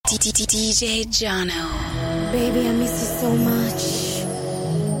DJ Jono. Baby, I miss you so much.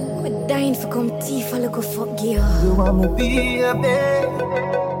 I'm dying for come tea for look fuck girl. You want me baby?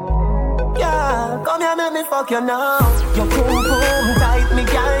 Yeah, come here, make me fuck you now. Your boom boom tight, me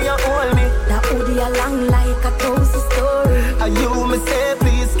girl, you hold me. That hoodie along like a toast story. And you me say,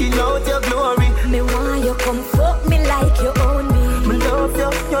 please skin out your glory. Me want you come fuck me like you own me. Me love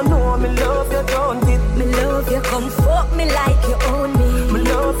you, you know me love you, don't it? Me love you, come fuck me like you own me. Me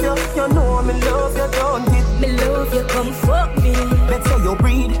love you, you know me love you, don't it? Me love you, come fuck me. Let's say you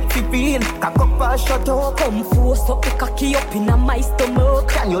breathe, feel, cock up and shut up. Come force up the cocky up in my stomach.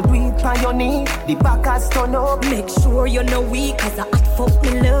 Can you do it on your knee? The back has turn up. Make sure you're no weak, cause I hot fuck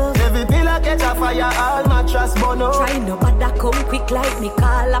me love. Every pillar catch a fire, all mattress burn up. Try no bother come quick like me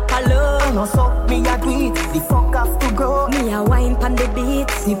call up a love. I know so, me a do it, the fuck have to go. Me a wine pan the beat.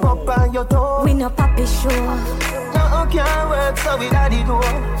 Snip up on your toe. We no papi show. No can't work, so we daddy do.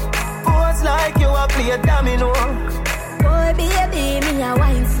 Pose like you a play domino. Boy, baby, me a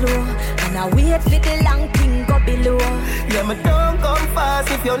wine slow. And I wait for the long thing go below. Yeah, me don't come fast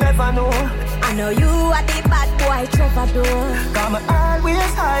if you never know. I know you are the bad boy troubadour. Cause me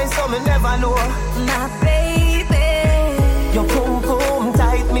always high, so me never know. My baby. Your boom boom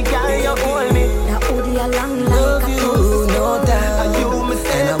tight, me girl, you hold me. That hoodie along love like a you, no doubt. And you me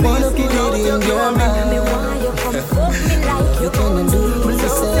say, and I wanna put it in your mouth. Me want you come fuck me like you can do me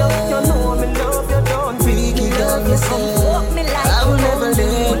yourself. You know me love you, don't freaky girl, me say. I will never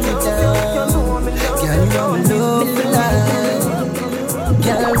let you down. Girl, you know me love for life.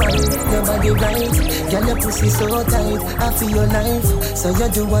 Girl, your body right. Girl, your pussy so tight. I feel your life, so you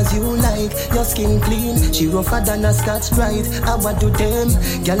do as you like. Your skin clean, she rougher than a Scotch Brite. I want to them,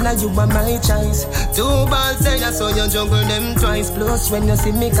 girl, now you are my choice. 2 balls say I saw you juggle them twice. Plus when you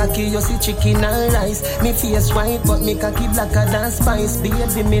see me cocky, you see chicken and rice. Me face white, but me cocky blacker than spice.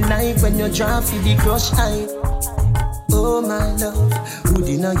 Baby, me like when you drop for the crush eye. Oh my love, hood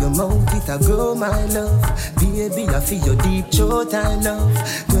inna your mouth, it a grow my love. Baby, I feel your deep throat, I love.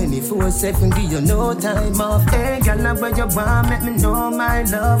 24/7, give you no time off. Hey, girl, now where you want, make me know my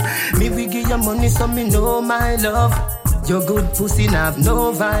love. Me we give you money, so me know my love. Your good pussy now have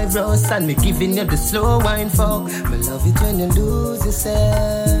no virus, and me giving you the slow wine fuck. Me love it when you lose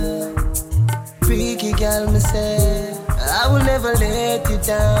yourself. Freaky girl, me say, I will never let you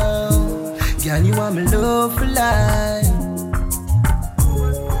down. Girl, you want me love for life.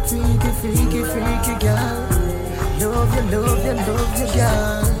 Freaky, freaky, freaky girl. Love you, love you, love you,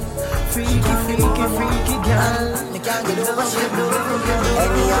 girl. Freaky, freaky, freaky girl. Me can't get over you, love you, girl.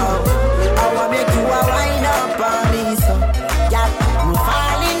 Anyhow, I wanna make you a wind up on me, so girl, me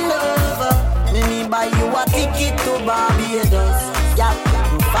fall in love. Me buy you a ticket to Barbados. Girl,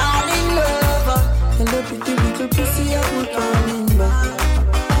 me fall in love. You look pretty little pussy, I'm coming back.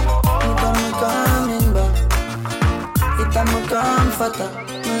 Coming back, it's a my comforter,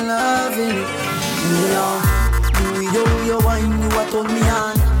 my loving it. You know, you wine, you a turn me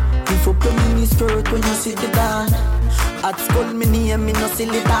on. If up your mini skirt when you sit the down. At school me name, me no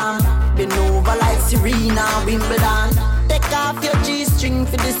silly down. Been over like Serena, Wimbledon. Take off your G-string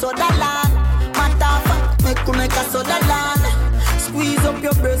for the soda land. Matter fact, make a soda land. Squeeze up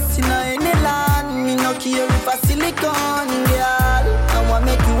your breasts in any land. Me no care if a silicone, girl. I wanna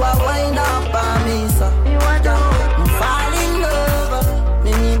make you a wind up on me, so you want to fall in love.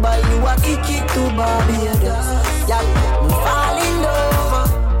 Me buy you a ticket to Barbados. Yeah, me fall in love.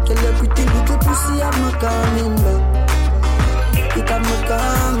 Tell your pretty little pussy I'm coming back. It I'm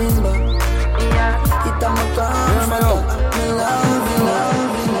coming back. Yeah, it I'm coming back. Me love you.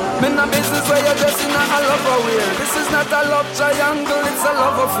 Me no business where you're dressing a love aware. This is not a love triangle, it's a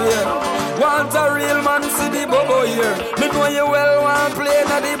love affair. Want a real man, see the bubble here. Me know you well want play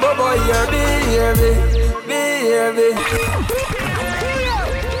na the bubble here. Behave.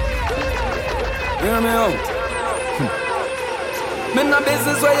 Hear me out. Me no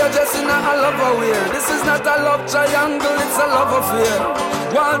business where you're dressing a love aware. This is not a love triangle, it's a love affair.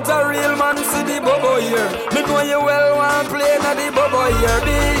 Want a real man, see the bubble here. Me know you well want play na the bubble here.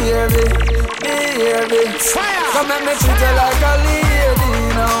 Behave. Fire. Come make me treat you like a lady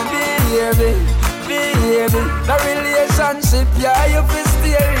now. Behave. The relationship, yeah, you feel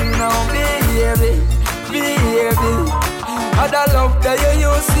steering now. Behave. Other love that you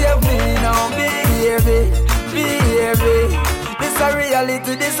use save me now. Behave. This a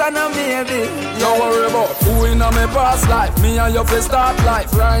reality, this a no maybe. Don't worry about who in a me past life. Me and you fi start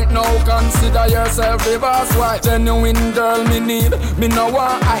life right now. Consider yourself the boss wife. Genuine girl me need. Me no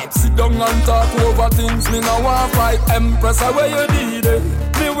want hype. Sit down and talk over things. Me no want fight. Empress, where you need it.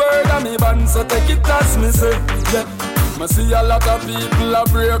 Me word and me band, so take it as me say. Yeah. Me see a lot of people a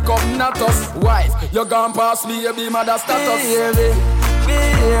break up, not us. Wife, you gone past baby mother status. Baby,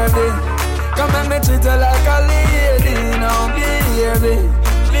 baby, come and me treat you like a lady now, baby,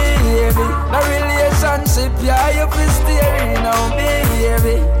 baby. The relationship, yeah, you feel steering now,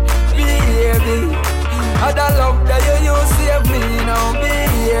 baby, baby. I the love that you save me now,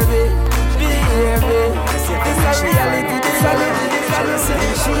 baby, baby. This a reality, this a reality, this a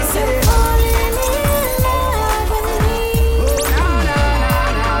reality. She said, falling in love with me.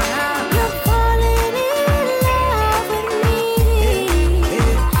 You're falling in love with me.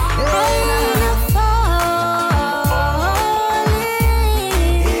 You're falling.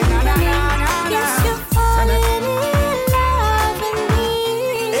 Yes, you're falling in love with me.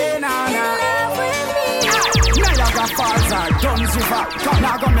 Falls are done giver.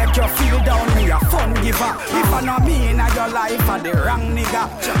 Now go make you feel down, me a fun giver. If I know me in your life, I the wrong nigga.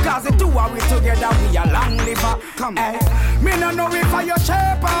 Cause the two of we together, we a long liver. Come on. Me no know if I your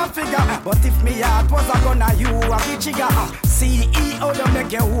shape or figure, but if me heart was a gunna, you a be trigger. CEO, you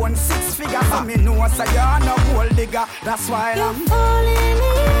make your own 6 figures. So me know so you're no gold digger. That's why you're falling in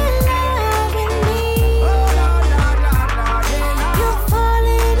love with me. You're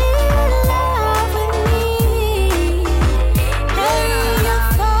falling in love with me.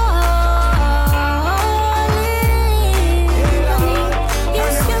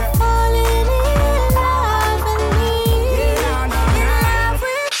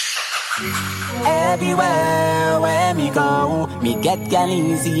 Everywhere where me go, me get gal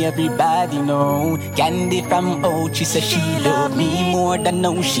easy, everybody know. Candy from Ochi, she said she love me more than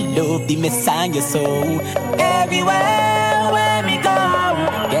know she love the Messiah so. Everywhere where me go,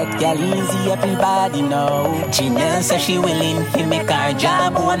 get gal easy, everybody know. Gina says she willing to make her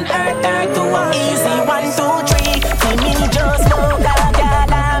job on earth her to one. Easy 1, 2, 3, for me just know that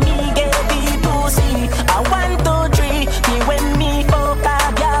gal and me get the pussy. I 1, 2, 3, me when me fuck a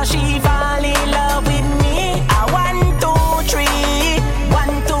gal she fall in love with me. I 1, 2, 3, 1,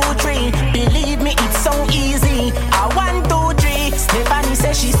 2, 3. Believe me, it's so easy. I 1, 2, 3. Stephanie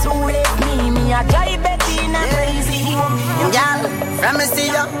says she so left me. Me a drive Betty na crazy. Girl, from me see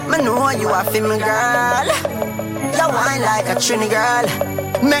you, me know you a feel me girl. You whine like a Trini girl.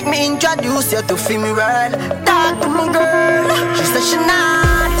 Make me introduce you to Fimi world. Talk to me girl. She said she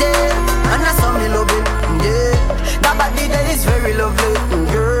naughty, and I saw me love it. Yeah, that body there is very lovely.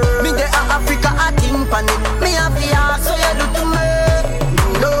 Girl, me there in Africa, I think pan it. Me have the heart, so you do to me.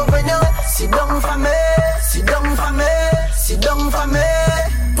 Love when you sit down for me, sit down for me, sit down for me.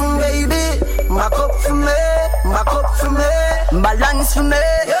 Baby, back up for me, back up for me, balance for me.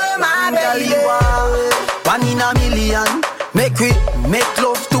 You're my baby. One in a million. Make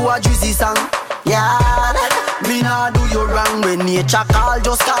love to a juicy song. Yeah, me nah do you wrong. When nature call,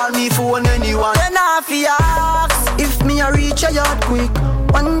 just call me phone anyone. Then I fi ask if me a reach a yard quick.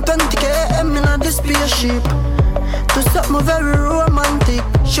 120 km in a spaceship. To something very romantic.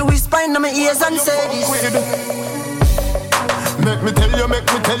 She whisper in my ears and say this. Make me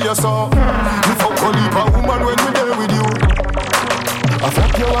tell you so. Me fuck a leap a woman when me there with you. I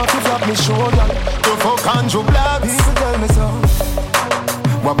flap you off, you flap me shoulder. You fuck Andrew Black, people tell me so.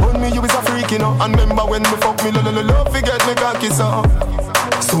 What burn me, you is a freak, you know. And remember when me fuck me, love, forget me cocky so.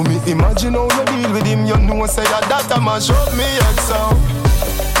 So me imagine how you deal with him. You know say that a mash up me head so.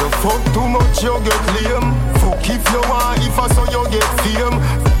 You fuck too much, you get lame. Fuck if you want, if I saw you get fame.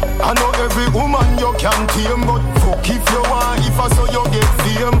 I know every woman you can tame, but fuck if you want, if I saw you get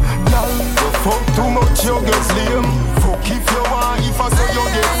fame. Girl, you fuck too much, you get lame. Fuck if you want, if I saw you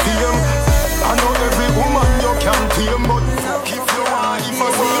get fame. I know every woman you can tame, but fuck if you want, if I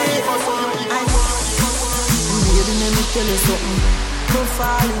saw you, Baby, let me tell you something. Don't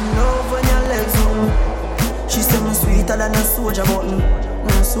fall in love when your legs open. She say me sweeter than a soldier button.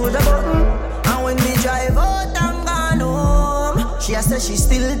 And when me drive out and gone home, she a say she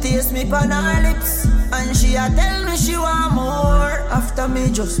still taste me on her lips. And she a tell me she want more. After me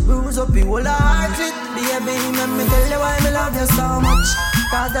just bruise up the whole heart it. Baby, let me tell you why me love you so much.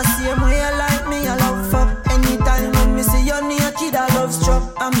 Cause the same way you like me, I love fuck. Anytime when me see you naked, I love struck.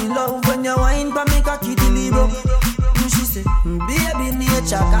 And me love when you whine pa me cocky till he broke. And she say, baby,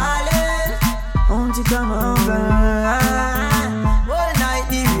 nature calling. Won't you come over? All night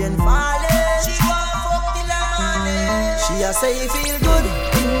the rain falling. She won't fuck till the morning. She a say feel good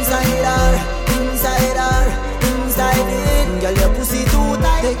inside her, inside her, inside it. Girl, your pussy too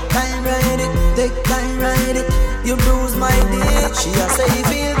tight. Take time, ride it, take time, ride it. You bruise my dick. She a say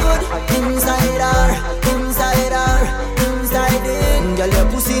feel good inside her, inside her, inside it. Girl, your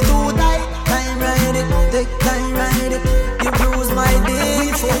pussy too tight. Time, ride it, take time, ride it. You bruise my dick.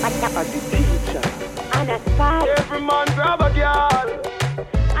 And that's fine. every man girl.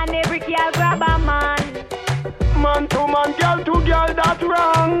 And every girl grab a man. Man to man, girl to girl, that's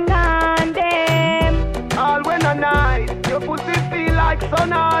wrong. Tandem. All when a night, your pussy feel like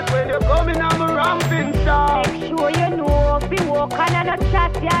sun hot when you're coming on the ramping shot. Make sure you know, be walk and not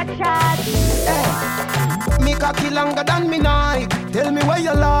chat, ya chat. Me cocky longer than me night. Tell me what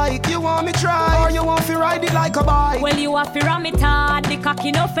you like. You want me try or you want to ride it like a bike? Well, you have to ram it hard. The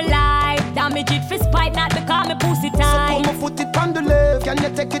cocky no for life. Damage it for spite, not because me pussy tight. So come put it on the left, can you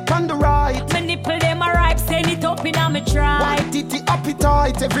take it on the right? My nipple them a ripe, send it up in a me try. White titty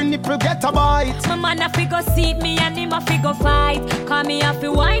appetite, every nipple get a bite. My man a fi go seat me and him a fi go fight. Cause me a fi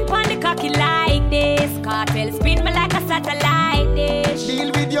wine pon the cocky like this. Cartel spin me like a satellite dish.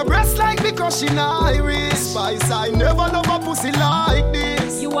 Deal with your breast like because she Irish. Spice, I never love a pussy like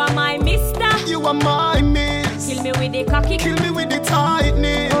this. You are my mister, you are my miss. Kill me with the cocky, kill me with the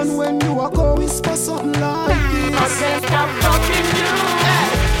tightness. And when you are go whisper something like this, I can't stop fucking you. Hey,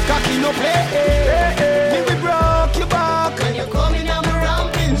 cocky no play, me we broke your back when you're coming on the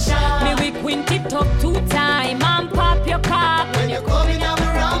ramping shot. Me we quint it up 2 times and pop your cock when you're coming on the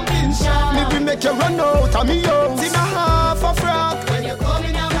ramping shot. Me we make you run out of me house in a half a frock when you're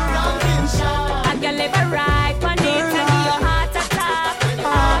coming on the ramping shot. I can live a right on it and give your heart attack.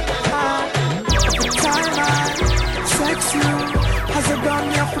 Sex you, has a gun,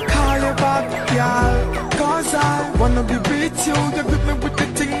 you have to call you back, y'all. Cause I wanna be with you, you grip me with the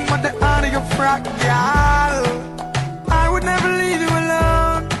thing, but the out of your frack, y'all. I would never leave you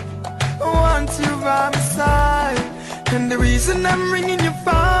alone, I want you by my side. And the reason I'm ringing your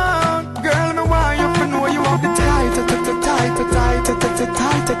phone, girl, me why you know you have the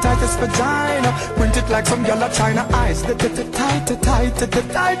tightest vagina. Print it like some yellow China eyes. The tightest.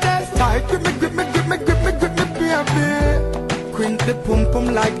 Tight, grip me, baby. Print the pum pum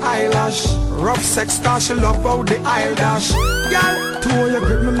like eyelash. Rough sex cause she love how the eye dash. Girl, two you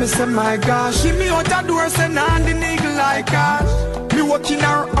grip me, say my gosh. Give me out the door, send on the nigga like cash. Me walking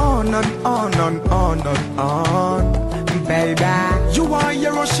her on and on and on and on. Baby, you want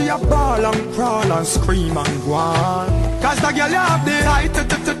your she a ball and crawl and scream and go on. Cause the girl have the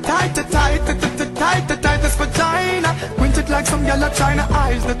tightest vagina. Print it like some yellow China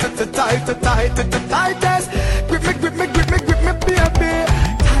eyes. The tightest. Grip me, baby.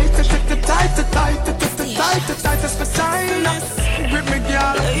 Tightest vagina. Grip me,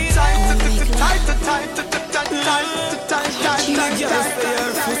 girl.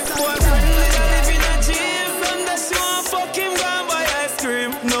 Fucking gone by ice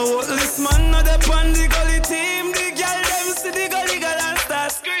cream. No this man not up on the gully team. The girl them see the gully girl and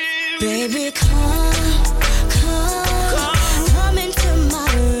start scream. Baby, come into my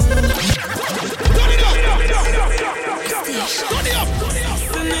room. Turn it up.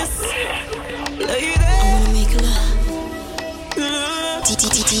 Lady, I wanna make love.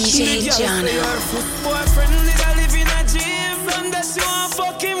 DJ Jono. boyfriend live in a gym. Someday she want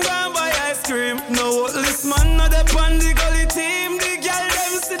fuck him gone by ice cream. No this man not up on the gully team. The girl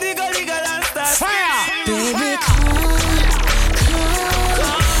them see the gully girl and start fire. Baby, come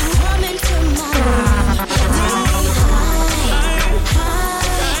into my room.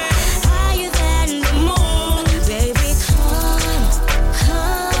 Higher than the moon. Baby,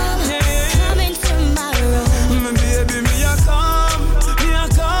 come into my room. Baby, me a come.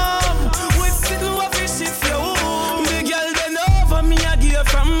 With sitting what fish if you. The girl bend over me a give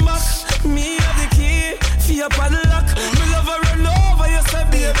from back. Me have the key for your padlock. Me love her run over you say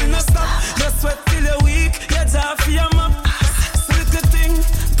baby no stop. Just sweat till you're weak. You jaw for your map. Little thing,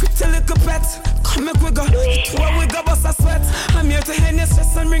 pretty little pet. Come make we go. Where we go bust a sweat. I'm here to end your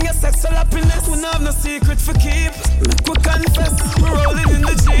stress and bring your sexual happiness. We don't have no secret for keep. Make we confess. We're rolling in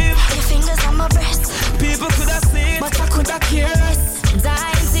the Jeep. Your fingers on my breast. People could have seen, but I could have cared less.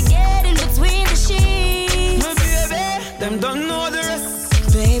 Dying to get in between the sheets. My baby, them don't know the rest.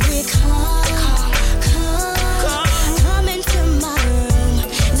 Baby, come into my room.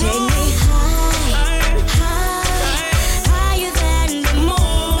 Take me higher than the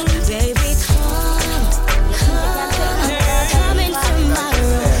moon. Baby, come into my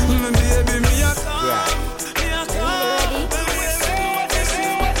room. Baby, me a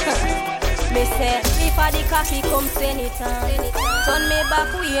Me say, before the cocky come send it on. Turn me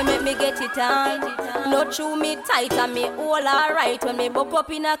back way, make me get it on. No chew me tight and me all alright. When me buck up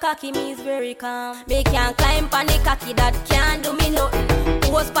in a cocky, me is very calm. Me can't climb on the cocky, that can't do me nothing.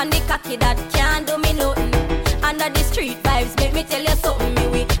 Post on the cocky, that can't do me nothing. Under the street vibes, make me tell you something. Me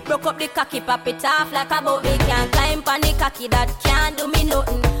we broke up the cocky, pop it off like a boat. Me can't climb on the cocky, that can't do me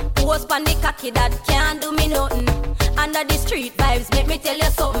nothing. Post on the cocky, that can't do me nothing. under the street vibes. Make me tell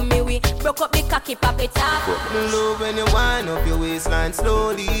you something, me we broke up me cocky pop it up. Me love when you wind up your waistline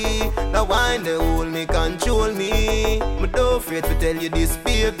slowly. The wine they hold me, control me. Me don't afraid to tell you this,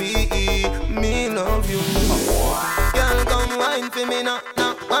 baby. Me love you. Girl, come wine for me now,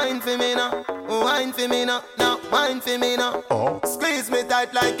 now wine for me now, wine for me now, now wine for me now. Squeeze me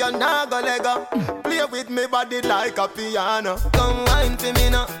tight like you're not gonna let go. Play with me body like a piano. Come wine for me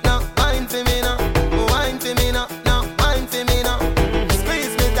now, now wine for me now, wine for me now, now wine for me now.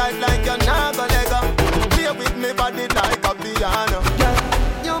 Squeeze me tight like you're not gonna let go. Play with me body like a piano. Girl,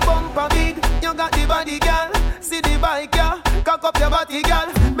 you bumper big, you got the body, girl. See the bike, girl. Cock up your body,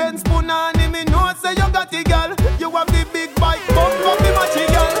 girl. Ben spoon on him, me know say you got the girl. You have the big bike, bump up the matchy,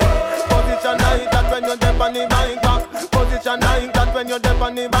 girl. Position like that when you're deep on the bike back. Position like that when you're deep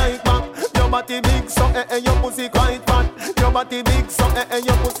on the bike back. Your body big, so your pussy quite fat. Your body big, so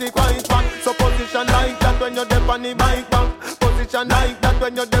your pussy quite fat. So position like that when you're deep on the bike back. Position like that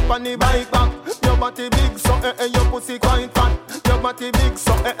when you're deep on the bike back. Your body big, so your pussy quite fat. Your body big,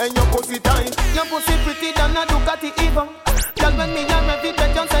 so your pussy tight. Your pussy pretty than a Ducati Evo. Girl, when me and every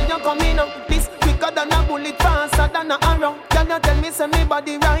bed, you say you come in up. This quicker than a bullet, faster than a arrow. Girl, you tell me say me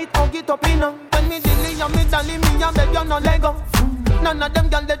body right, hug it up in up. When me dilly and me dolly, me and beg you no Lego. None of them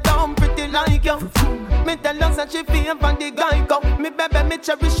girl they down pretty like you. Me tell you say she feel for the guy go. Me baby, me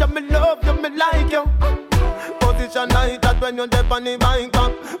cherish you, me love you, me like you. Position like that when you're deep on the bike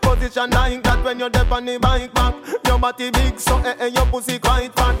back. Position like that when you're deep on the bike back. Your body big, so your pussy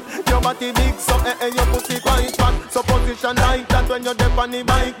quite fat. Your body big, so your pussy quite fat. So position like that when you're deep on the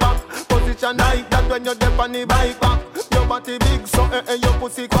bike back. Position like that when you're deep on the bike back. Your body big, so your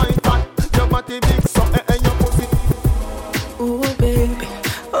pussy quite fat. Your body big, so your pussy. Ooh baby,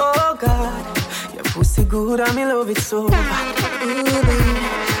 oh God, your pussy good and me love it so bad. Ooh baby,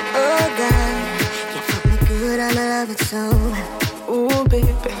 oh God, you fuck me good and I love it so. Ooh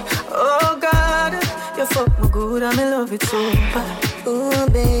baby, oh God, you fuck me good and me love it so bad. Ooh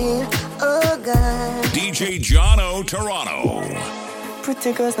baby, oh God. DJ Jono Toronto.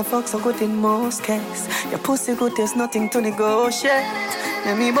 Pretty girls, the fuck so good in most cases. Your pussy good, there's nothing to negotiate.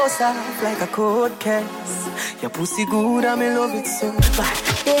 Let me boss off like a cold case. Your pussy good, and me love it so bad.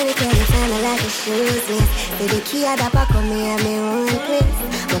 Baby, can you find me like a shoes, yeah. Baby, key at the back of me and me own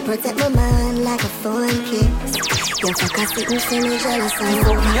place. But protect my mind like a phone kiss. You fuck a sit and see me jealous and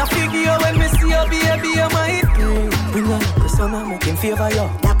so me a figure when me see you, baby, I'm a hit. Bring on the sun and make him favor you.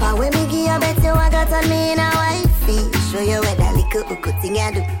 That part when me give you bet you I got on me in a wifey. Show you where that little thing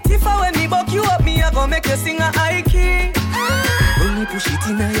I do. If I when me buck you up, me I gon' make you sing a high key. When me push it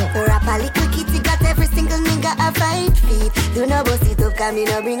in a yo. Rap a little kitty got every single nigga a 5 feet. Do no bust it up, cause me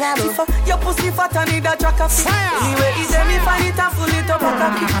no bring a book. Your pussy fat and need a track of feet. Anyway, it's me find it and full it up like a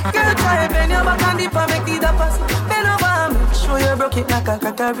key. Girl, try bend your back and dip and make it a pass. Bend over me, show you broke it like a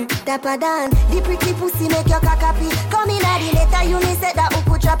crackery. Dapper Dan, the pretty pussy make your cocky. Come in at the letter, you me said that who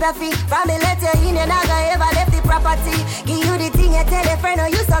could trap your feet. From me let you in, you never ever left the property. Give you the thing, you tell a friend, or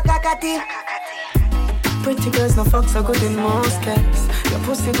you so cockatty. Pretty girls, no fuck so good in most cases. Your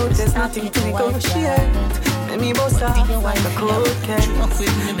pussy good, there's nothing to negotiate. Let me boss off like a cold case.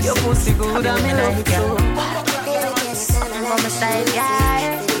 Your pussy good, and me love it so. I'm on my side,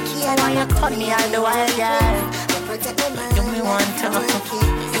 yeah. Why you cut me all the while, yeah? You me want to,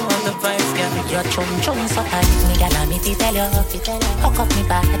 you want the vibes, girl. Your chum so tight, me gal, and me fi tell you. Hook up me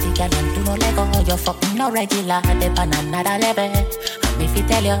body, gal, and do no lego. You fuck me no regular, dip on another level. Me fi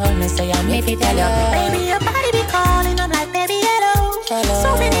tell you, me say I'm me fi tell you. Baby, your body be calling, I'm like, baby, hello.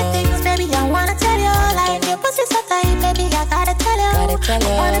 So many things, baby, I wanna tell you. Like your pussy so tight, baby, I gotta tell you. I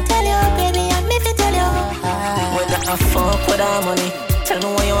wanna tell you, baby, I'm me fi tell you. Whether I fuck with our money, tell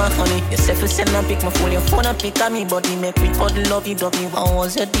me what you want, honey. You say fi send a pic, my phone, your phone a pic of me body. Make me cuddle lovey-dovey. How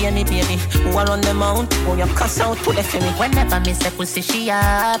was your day, me baby? Who are on the mount? Who you cuss out to the me? Whenever me say pussy, she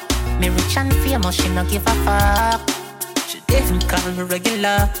up. Me rich and famous, she no give a fuck. Didn't call me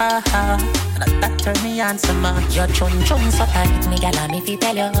regular, and that turn me on some more. Your chun so tight, me gal, and me fi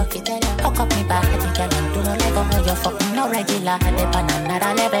tell you. Hook up me body, gal, and do no lego. You fuck me no regular, dip on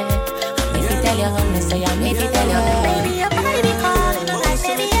another level. Me fi tell you, me say I'm me fi tell you. Baby, your body be calling, I'm like,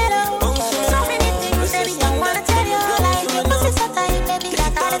 baby, hello. So many things, baby, I wanna tell you. Like your pussy so tight, baby,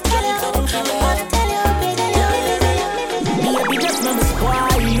 I gotta tell you. I wanna tell you, baby, baby, just mama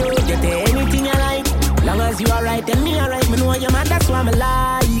squad, you get anything you like. Long as you alright, tell me alright. Me know you're mad, that's why me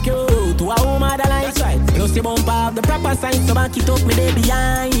like you. To a woman that likes right. Plus you bump up the proper sign, so back it up me day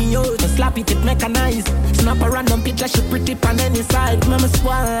behind you. So slap it mechanized. Snap a random picture, she pretty pan any side. Mama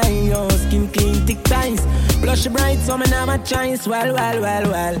swine, yo, skin clean, thick ties. Blush bright, so me never choice.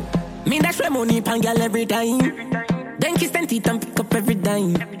 Well. Me dash my money pan girl every time. Then kiss and teeth and pick up every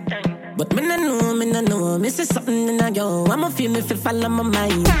dime. But me no know, me see something in a yo. I'ma feel me fi fall on my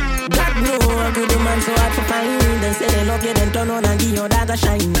mind. God know a good man so hard to find. They say they love you, then turn on and give your dagger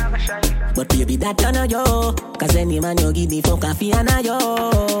shine. But baby that turn on yo, cause any man you give the fuck a fi and a yo.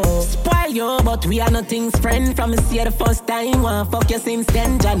 Spoil yo, but we are nothing's friend. From me see the first time, want fuck you since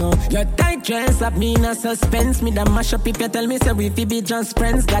then, Jano. Your tight dress have me in a suspense. Me da mash up if you tell me say we fi be just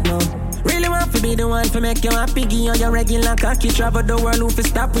friends, God no. Really want to be the one to make you happy. Give you your regular cocky. Travel the world who fi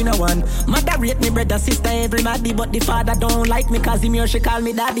stop with no one. Mother rate me brother, sister, everybody. But the father don't like me cause him here she call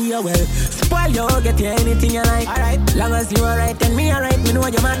me daddy. Oh well, spoil you, get you anything you like. Alright, long as you alright and me alright. Me know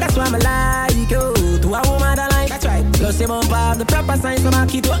your man, that's why I'm like you. To a woman I like. That's right. Plus you won't have the proper signs. So I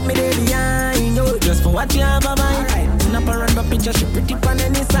keep what me there behind you. Just for what you have a mind. Alright, snap around the picture. She pretty on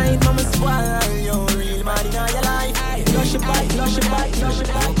any side. Mama spoil you, real body in your life. Lush your bike, lush your bike, lush your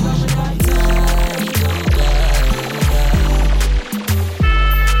bike, lush your bike.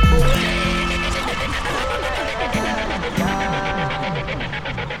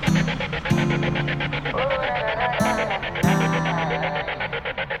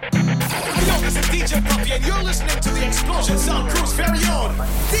 DJ Puppy, and you're listening to the Explosion Sound Crew's very own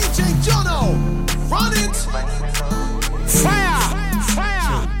DJ Jono. Run it! Fire!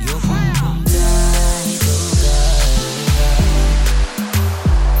 Fire!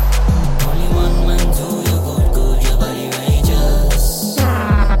 Only one man do you good, good, your body righteous.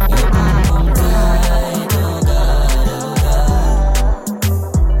 You boom tight, oh God, oh God.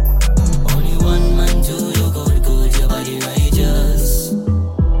 Only one man do you good, good, your body righteous.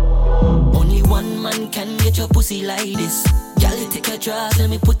 Only one man can get your pussy like this. Girl, you take your draws, let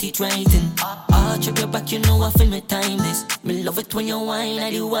me put it right in. Arch up your back, you know I feel me time this. Me love it when you whine,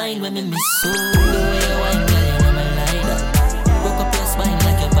 I do whine when me miss. So the way you whine, girl, you know me like that. Broke up your spine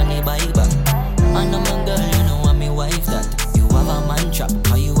like your funny Bible. And I'm a girl, you know I'm me wife that. You have a man trap,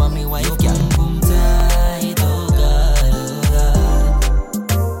 how you want me wife, girl. Boom tight, oh God, oh God.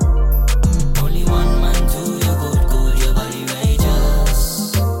 Only one man do you good, good, your body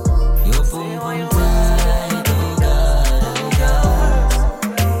righteous. You boom boom tight, oh God, oh God.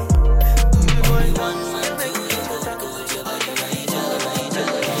 Only one man do you good, good, your body righteous.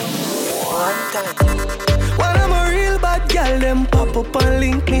 One time. When I'm a real bad girl, them pop up and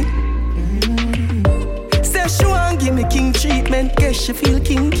link me. Say she want give me king treatment, guess she feel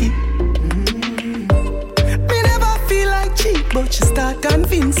kinky. Me never feel like cheap, but she start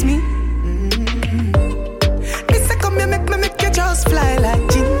convince me. Me say come here, make you just fly like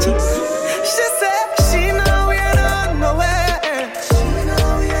Gingy. She say she know we ain't on nowhere. She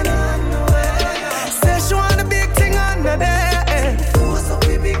know we ain't on nowhere. Say she want a big thing under there. Force up a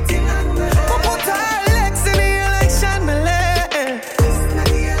big thing under there. Put her legs in the election, me lay.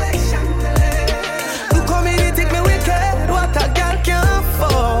 Look how me they take me wicked. What a girl can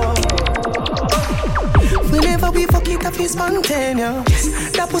fall. Whenever we fuck it up, it's spontaneous.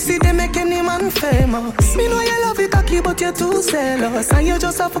 That pussy they make any man famous. Me know you love it cocky, but you're too zealous. And you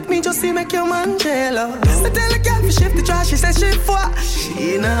just a fuck me just to make your man jealous. I tell a girl to shift the trash, she says she fuck.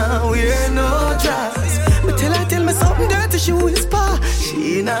 She now wear no dress. But tell me something dirty, she whisper.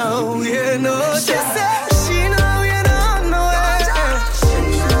 She now wear no dress. She say she now wear no nowhere. She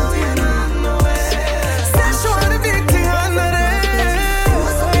now wear no nowhere. Say she want a big thing under there.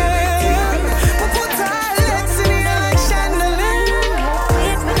 But put her legs in the election.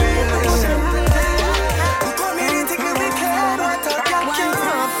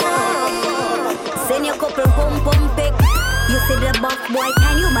 Send your couple pum pick. You see the buff boy,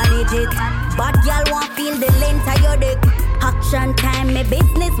 can you manage it? But y'all won't feel the length of your dick. Action time, my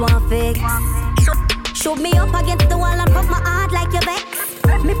business won't fix. Shoot me up against the wall and put my heart like your vex.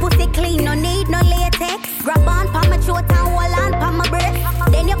 Me pussy clean, no need no latex. Grab on pa my throat and hold on pa my breath.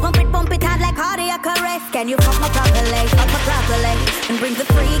 Then you pump it hard like cardiac arrest. Can you fuck my properly, and bring the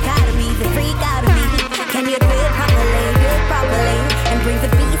freak out of me, the freak out of me. Can you do it properly, and bring the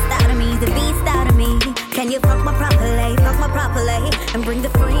beast out of me, the beast out of me. Can you fuck my properly, and bring the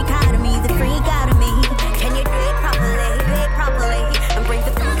freak out of me, the freak out of me. Can you do it properly, and bring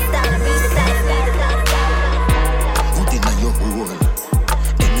the beast out of me, the out of me, the out of me. Put in your hole,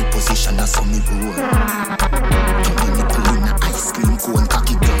 any position that's on me roll. Turn me pull in a ice cream cone,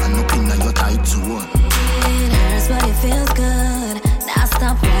 cocky gun up in your tight zone. It hurts but it feels good. Now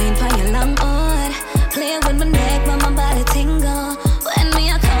stop whining for your long old. Play with my neck, but my body tingle. When me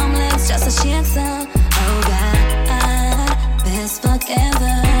I come, legs just a shake so. Oh God, best fuck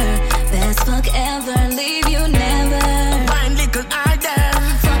ever, leave you never. Mind little harder.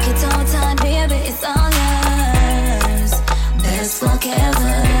 Fuck it all time, baby, it's all yours. Best fuck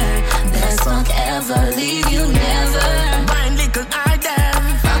ever, ever, leave you never. Mind little harder.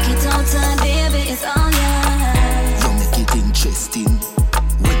 Fuck it all time, baby, it's all yours. You make it interesting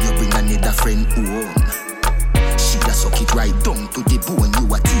when you bring another friend home. She a suck it right down to the bone.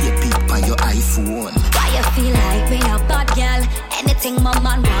 You a tape it on your iPhone. Why you feel like me a bad girl? Anything my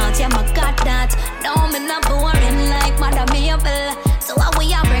man wants, yeah, my got that. No, me not boring like Mother Mabel. So how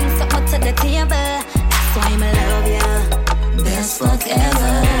we a bring something to the table? That's why me love ya. Best fuck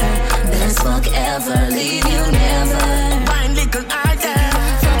ever, best fuck ever, leave you never. Mind little harder.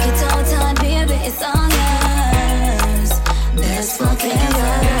 Fuck it all time, baby, it's all yours. Best fuck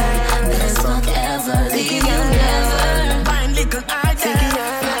ever, best fuck ever, leave you never. Mind little harder.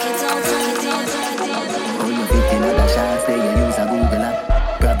 Fuck it all time, Oh, you think another shot, say you use a Google app.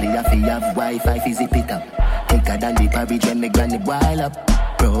 Probably have to have Wi-Fi, zip it up. Thicker than the porridge when me granny boil up.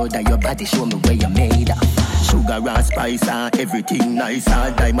 Proud of your body, show me where you made up. Sugar and spice and everything nice.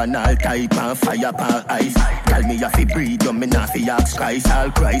 All diamond, all type and fire and ice. Tell me if you breathe, you me not fi ask Christ.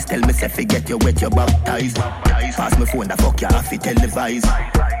 All Christ, tell me if you get you wet, you baptized. Pass me phone, the fuck you have to televise.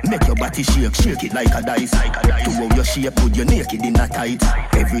 Make your body shake, shake it like a dice. To how your shape, put you naked in a tight.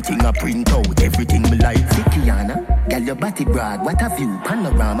 Everything I print out, everything me like. Kiana, girl your body broad, what a view,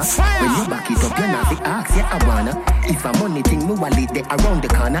 panorama. When you back it up, you not fi ask, yeah I wanna. If a money thing, me wallet they around the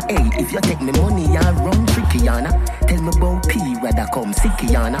corner. Hey, if you take me money, you run trickyana. Tell me about P, rather come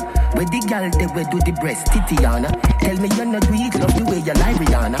sickyana. Where the girl they wear do the breast titiana. Tell me you're not weak, love the way you lie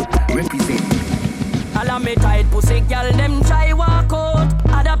Rihanna. Represent. All of me tight pussy, girl, them try walk out.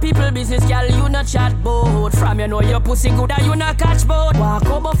 Other people business, girl, you not chat boat. From you know your pussy good and you not catch boat. Walk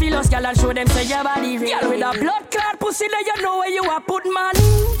over Philos, girl, and show them say your body real. Girl with a blood clot pussy, then you know where you are put man.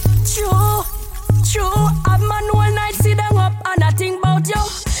 True, have man all night sit down up and I think about you.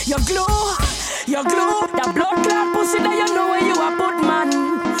 Your glow, the blood clot pussy, then you know where you are put man.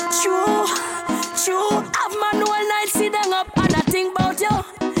 True, have man all night sit down up and I think about you.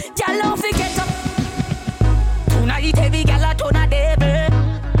 Girl, don't forget up. Tonight heavy gal a turn a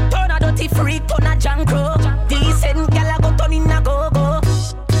devil, turn a dirty freak, turn a jankro. Decent gal a go turn in a go-go.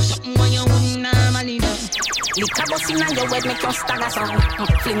 Something when you wouldn't normally do. Lick a bus inna your head, make you stagger some.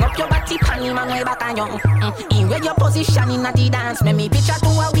 Fling up your body, pan him and way back on you. In where your position inna the dance, make me picture to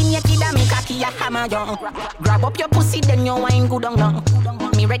a win your kid and make a key a hammer you. Grab up your pussy, then you wine good on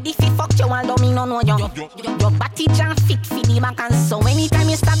you. Me ready fi fuck you, although me no know you. Your body jam fit fi the back and so anytime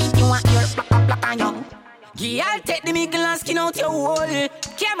you stab it, you want your plaka on you. I'll take the middle and skin out your hole.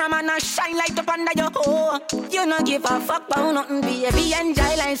 Cameraman a shine light up under your hole. You no give a fuck about nothing, baby.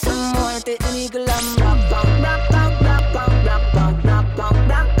 Enjoy like some more. Take the middle and rock out, rock out, rock out, rock out, rock out,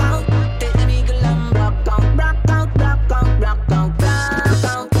 rock out. Take the middle and rock out, rock out, rock out, rock out, rock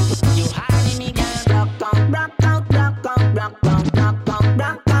out. You hide me, girl. Rock out, rock out, rock out, rock out, rock out,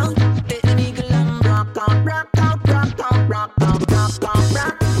 rock out. Take the middle and rock out, rock out, rock out, rock out, rock out, rock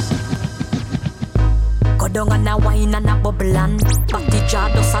out. Go down and a wine and a bubble and Batty jar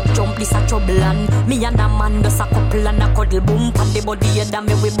does a jump, this a trouble and me and a man does a couple and a cuddle boom. Pan the body head and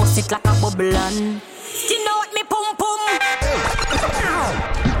me we bust it like a bubble and skin out me pum pum.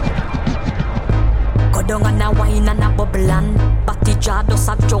 Go down and a wine and a bubble and Batty jar does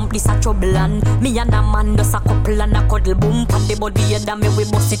a jump, this a trouble and me and a man does a couple and a cuddle boom. Pan the body head and me we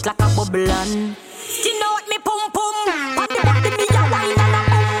bust it like a bubble and skin out me pum pum. Pan the body me a wine and a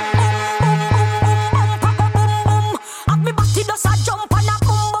does a jump and a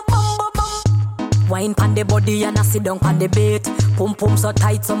boom boom boom boom boom. Wine pan the body and a sit down pan the bait. Pum pum so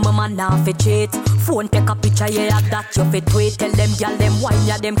tight so my man now fi cheat. Phone take a picture yeah that you fit tweet. Tell them gyal them wine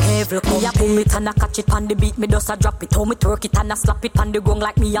ya them careful. Me a pull it and a catch it pan the beat. Me does a drop it. How me twerk it and a slap it pan the gong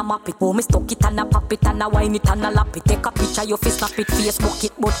like me a map it. How me stuck it and a pop it and a wine it and a lap it. Take a picture you fi snap it, Facebook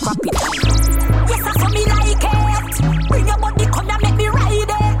it but crap it. Yes I saw me like it. Bring your body come and make me ride it.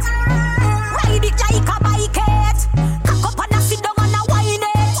 Ride it like a bike it.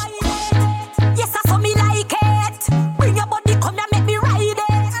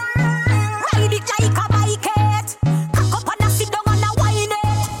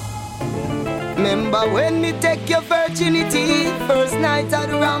 Remember when me take your virginity, first night at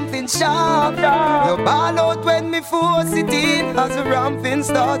the ramping shop. You ball out when me force it in, as the ramping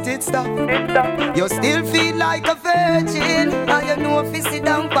started stop. You still feel like a virgin, and you know if you sit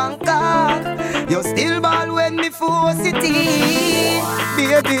down Bangkok. You still ball when me force it in.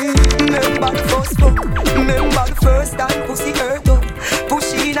 Baby, remember the first fuck, remember the first time pussy hurt up.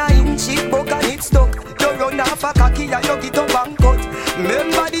 Push in a inch, it buck and it stuck. You run off a cocky and you get up and cut.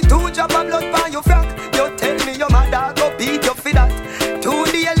 Remember the 2 drop of blood by your frack. You tell me your mother go beat you for that. 2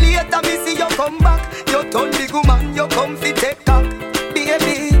 days later me see you come back. You turn big woman, you come fi take talk.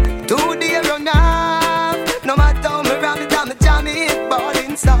 Baby, 2 days run out.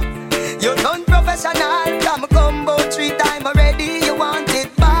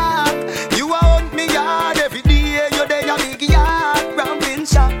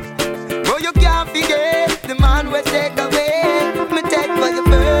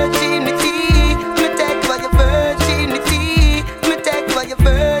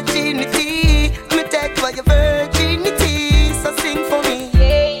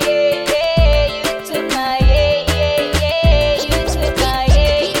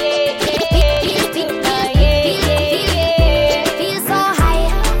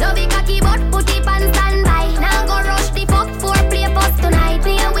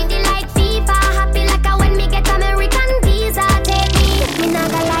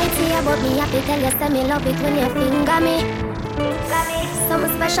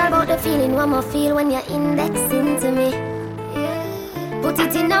 special about the feeling one more feel when you're indexing to me. Put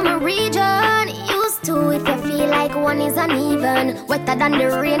it in my region. Used to if you feel like one is uneven. Wetter than the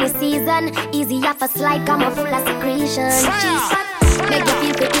rainy season. Easy off a slide, come full of secretion. Make you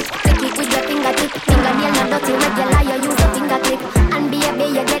feel fit, take it with your fingertip. Fingernail not dirty, regular, you use your fingertip. And baby,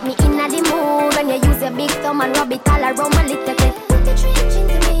 you get me in the mood when you use your big thumb and rub it all around my little bit. Put the trench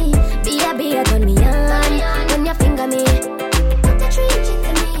into me, baby, you turn me on when you finger me. Put the trench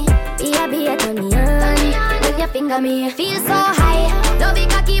into me, baby, you turn me on when you finger me. Feel so high, love it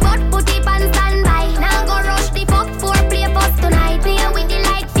cocky but put it on standby. Now go rush the fuck for play post tonight. Play with it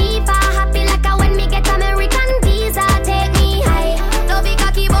like FIFA, happy like a when me get American visa. Take me high, love it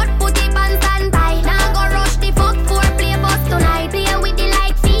cocky but put it on standby. Now go rush the fuck for play post tonight. Play with it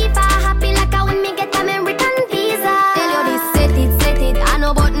like FIFA, happy like a when me get American visa. Tell you this, set it. I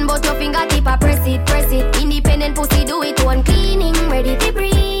no button but your fingertip I press it. Independent pussy do it one cleaning, ready to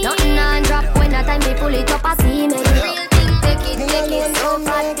breathe. Nothing on drop when a time we pull it up a see me. Real thing, take it, so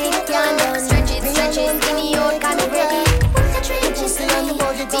fat it can down. Stretch it, skinny out, can be ready. Put the trenches in me,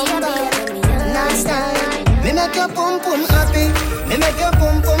 be nice time. Me make your pum pum happy, me make your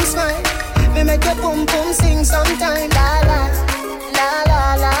pum pum smile, me make your pum pum sing sometime. La la, la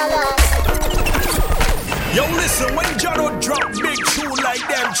la la la. Yo, listen, when Jono drop big tune like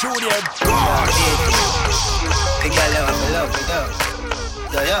them tune, yeah, gosh! Big girl, I love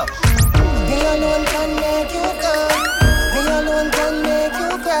you, yo. Me alone can make you come, me alone can make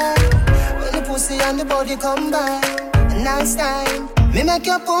you cry. When the pussy and the body come by, a nice time. Me make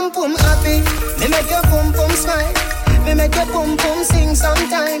your pum pum happy, me make your pum pum smile, me make your pum pum sing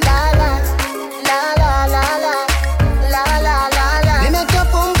sometime. La la, la la la la, la la la la. Me make your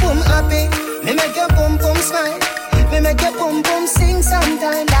pum pum happy, me make your pum pum smile, me make your pum pum sing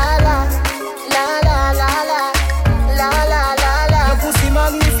sometime. La la, la la la la, la la la la. Your pussy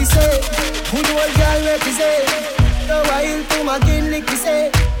magnificent, good old girl represent. No while to my gimmick we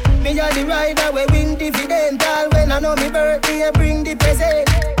say. Me a the rider we win dividend. All when I know me birthday, I bring the present.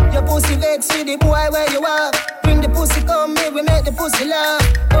 Your pussy vex with the boy where you are. Bring the pussy come me, we make the pussy laugh.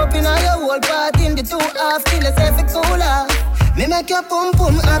 Open all your whole part in the 2 half till it's every cooler. Me make your pum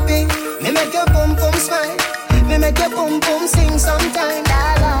pum happy, me make your pum pum smile, me make your pum pum sing sometime.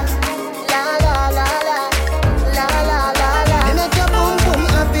 La la, la la la la, la la la la. Me make your pum pum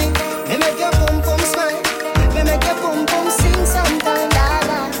happy, me make your pum pum smile, me make your pum pum sing sometime. La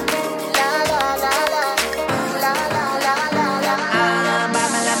la, la la la la, la la la la la.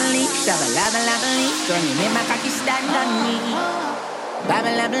 Babalabaloo, shabalabaloo, girl, you make my cocky stand on me.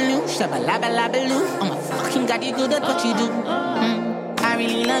 Babalabaloo, shabalabaloo, oh my fucking god, you good at what you do. I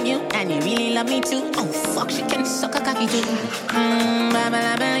really love you, and you really love me too. Oh fuck, she can suck a cocky too.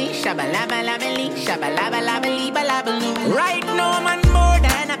 Babalabaloo, shabalabaloo, shabalabaloo, balabaloo. Right now, man, more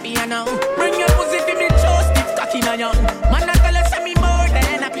than happy, I know. Bring your pussy to me, just stiff cocky on you. Man, I tell us me more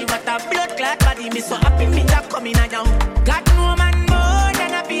than happy. What a blood clot body, me so happy, me that coming on you. God, no man, more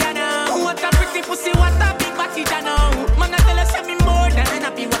than happy, I know. What a pretty pussy, what a big body, I know. Man, I tell us me more than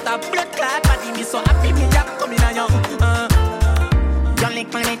happy. What a blood clot body, me so happy, me that coming on you. Jolly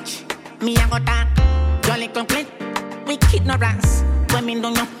Clit, me a go talk. Jolly Clit, wicked no rats. Women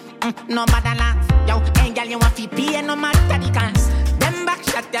don't know, no bother laugh. Yo, hey girl, you want to pay no matter the cost. Them back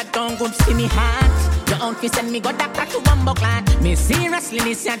shot that don't good see me heart. Your own fist send me go doctor to bumbo clan. Me seriously,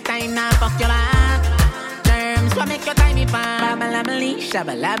 this your time now, fuck your life. Terms, what make your time me fun? Babalabaloo,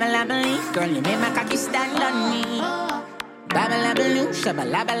 shabalabaloo, girl, you make my cocky stand on me. Babalabaloo,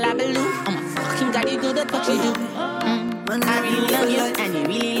 shabalabaloo, oh my fucking god, you good at what you do. I really love you, and you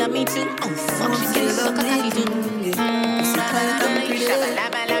really love me too. Oh fuck, she can suck a cocky too. Babalabaloo,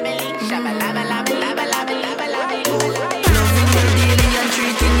 shabalabaloo, shabalabaloo. Loving you daily and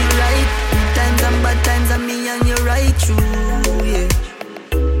treating you right. Times and bad times and me and you right true, yeah.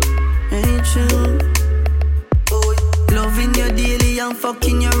 Ain't true. Loving you daily and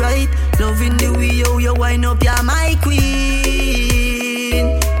fucking you right. Loving the way you wind up, you're my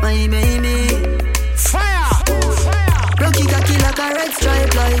queen, my baby. Fire! Rocky cocky like a red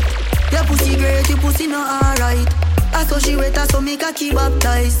stripe light. Your pussy great, your pussy not alright. I saw she wet, I saw me cocky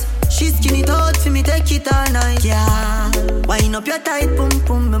baptized. She skin it out for me, take it all night. Yeah, wind up your tight pum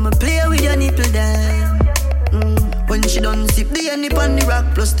pum, I'ma play with your nipple then. When she done sip the honey on the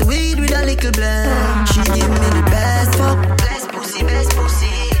rock, plus the weed with a little blend. She give me the best fuck, best pussy, best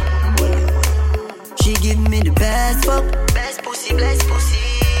pussy. She give me the best fuck, best pussy, best pussy.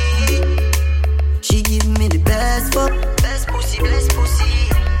 She give me the best fuck, best pussy, best pussy.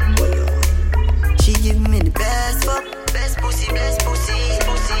 She give me the best fuck, best pussy, best pussy,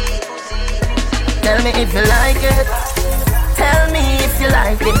 pussy. Tell me if you like it. Tell me if you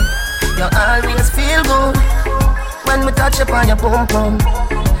like touch upon your pum pum,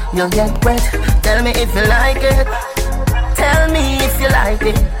 you'll get wet. Tell me if you like it. Tell me if you like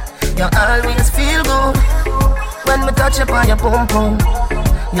it. You always feel good when we touch upon your pum pum,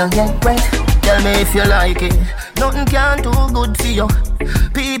 you'll get wet. Tell me if you like it. Nothing can do good for you.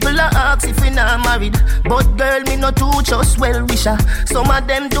 People are ask if we not married, but girl, me not too just well wisher. Some of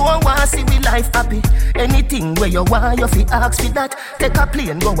them don't want to see we life happy. Anything where you want, you fi ask for that. Take a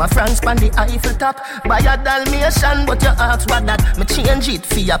plane, go to France, pan the Eiffel top. Buy a Dalmatian, but you ask what that. Me change it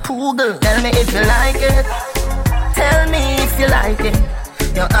for your poodle. Tell me if you like it. Tell me if you like it.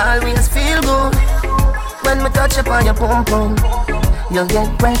 You always feel good when me touch upon your pum pum, you'll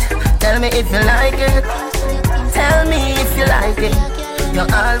get wet. Tell me if you like it. Tell me if you like it. You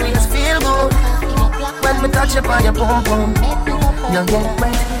always feel good when me touch upon your pum pum, you'll get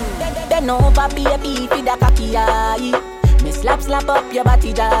wet. Bend over, baby, for the cocky eye. Me slap up your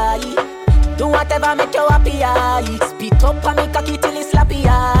body die. Do whatever make you happy eye. Spit up on me cocky till it's slappy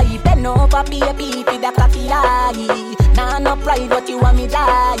eye. Bend over, baby, for the cocky eye. Nah, no pride, what you want me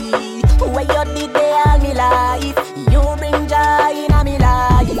die. Where you did they all me life. You bring joy in a me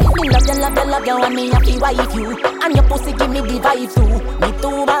life. Me love you, and me happy wife you. And your pussy give me the vibe too. Me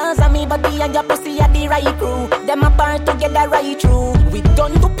two bands and me body and your pussy are the right crew. Them apart together right through. We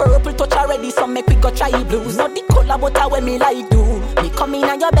done do purple touch already, so make we go try blues. Not the color, but how when me like do. Me come in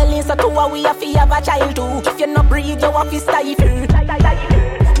on your belly, so two we have to have a child too. If you no breathe, you have to stifle.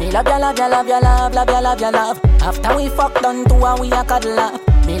 Me love you, love. After we fuck done two and we a cuddle up.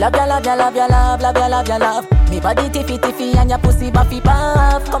 Me love you. Me body tiffy and your pussy buffy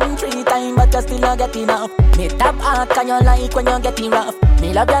puff. Come 3 times but you still not get enough. Me tap hard can you like when you getting rough.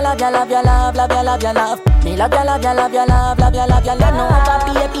 Me love you, love. Me love you. No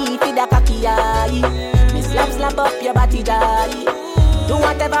baby for the cocky eye. Me slap up your body die. Do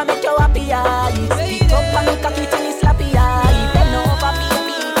whatever make you happy eye. Spit up on me cocky till it's slappy eye. Bend over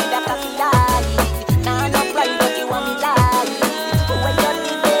baby for the cocky eye. Nah no pride but you want me die. When you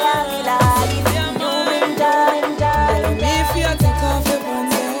did they have me life. You bring joy. Me if you take off your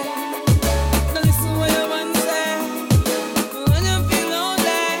pants, now listen what your man say. When you feel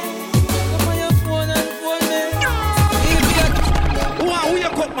lonely, come on your phone and phone me. If you who you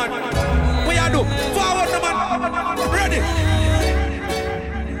cut, man? What you do? Forward, the man. Ready?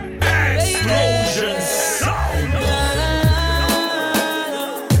 Explosion sound.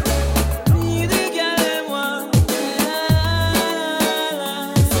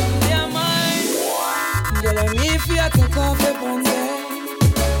 If you take off your pants,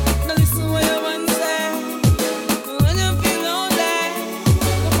 now listen what your man say. When you feel lonely,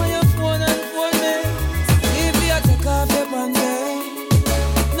 come on your phone and phone me. If you take off your pants,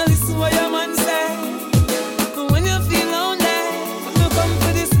 now listen what your man say. When you feel lonely, you come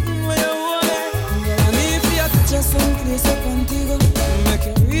for this where you want it. And if you touch your someplace up Antigua, make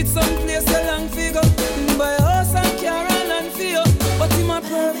you reach someplace a long figure. Buy a house and car and land for you. But in my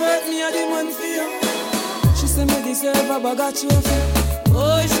pervert, me a the man for you. She say me deserve a bag of trophy.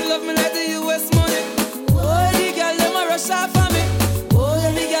 Oh, she love me like the US money. Oh, the girl them a rush off for me. Oh,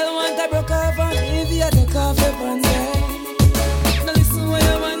 the girl want a broke off on me. If you take off your pants, now listen what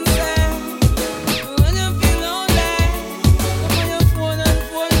your man say. When you feel lonely, come on your phone and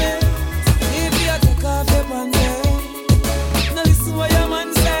phone me. If you take off your pants, now listen what your man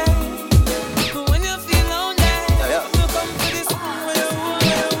say. When you feel lonely, you come to this where you want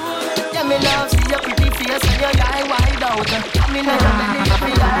it. Yeah, me love see your pretty face and your eye wide out. Come in on your belly,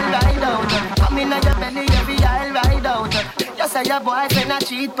 every eye ride out. Come in on your belly, every eye ride out. You say your boyfriend a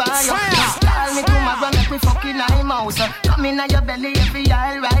cheat by you. Call me tomorrow, make me fucking eye mouse. Come in on your belly, every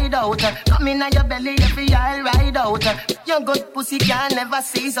eye ride out. Come in on your belly, every eye ride out. Your good pussy can never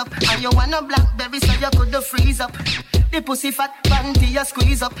seize up, and you want a blackberry so you could freeze up. The pussy fat panty you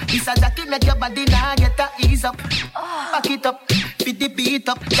squeeze up. This a jacket make your body now get a ease up. Back it up, fit the beat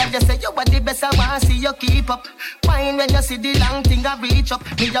up. That just say you are the best, I want see you keep up. Wine when you see the long thing I reach up.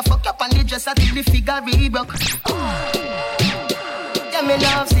 Me you fuck up on the dress until the figure re-broke. Yeah, me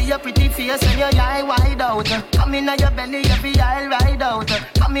love see your pretty face and your eye wide out. Come in on your belly, every eye ride out.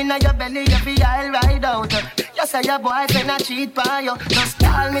 Come in on your belly, every eye ride out. You say your boyfriend a cheat by you. Just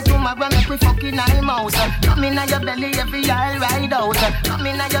call me tomorrow, make we fucking eye mouse. Come in on your belly, every eye ride out. Come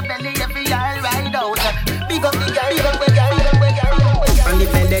in on your belly, every eye ride out. Big up the girl, big up the girl, big up the girl. And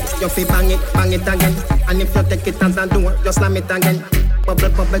if you feel bang it again. And if you take it as a door, you slam it again.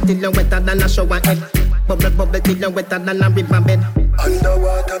 Bubble till you wetter than a shower head. Bubble till you wetter than a river bed.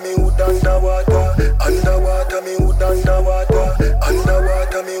 Underwater, me hood underwater. Underwater, me hood underwater.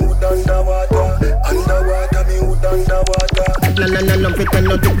 Underwater, me hood underwater. Underwater, me hood underwater. No love it when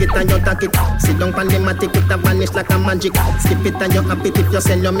you do it and you take it. Sit down on the matic, it a vanish like a magic. Skip it and you happy if you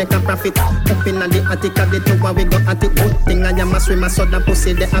sell, you make a profit. Up in the attic of the tower, we go at it. Good thing I am a swimmer, so the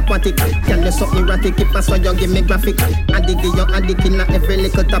pussy the aquatic. Can you so erratic, keep us so you give me graphic. Addict, you addict in every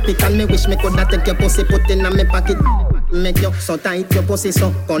little topic. And me wish me coulda take your pussy, put in my pocket. Make you so tight, your pussy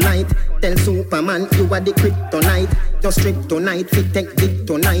so polite. Tell Superman you are the kryptonite. Just strip tonight, fit take dick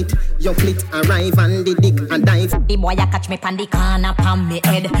tonight. Your fleet arrive and the dick and dive. The boy a catch me pan the corner pan me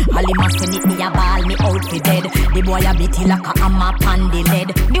head. All him a send it, me a ball me out fi dead. The boy a beat it like a hammer pan the lead.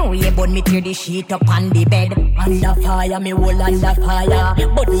 The way bun me tear the sheet up on the bed. Under fire, me hold under fire.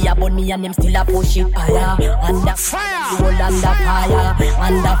 But he a bun me and him still a push it higher. Under fire, me hold under fire.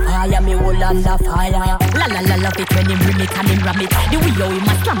 Under fire, me hold under fire. La la la love it when him bring it and him ram it. The way how him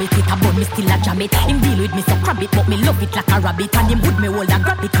a slam it a bun me still a jam it. Him deal with me so crab it, but me love it like a rabbit. And him would me hold a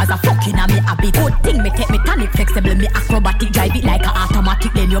grab it cause a fucking a me habit. Good thing me take me tonic flexible, me acrobatic. Drive it like a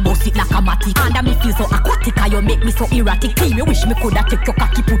automatic, then you bust it like a matic. And me feel so aquatic, and you make me so erratic. Till me wish me coulda take your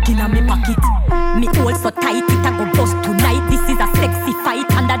cocky put in a me pocket. Me hold so tight, it a go bust tonight. This is a sexy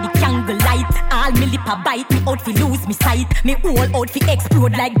fight under the candle light. All me lip a bite, me out fi lose me sight. Me whole out fi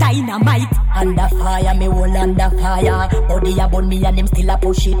explode like dynamite. Under fire, me hold under fire. Body a burn me and him still a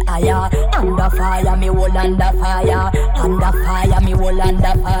push it higher. Under fire, me hold under fire. Under fire, me hold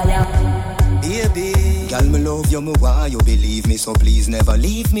under fire. Baby, girl, me love you, me why you believe me, so please never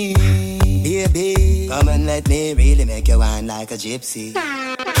leave me. Baby, come and let me really make you wine like a gypsy.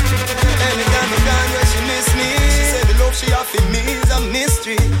 Anytime I gone where she miss me, she said the love she offered me is a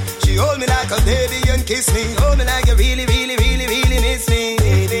mystery. She hold me like a baby and kiss me. Hold me like you really, really, really, really miss me.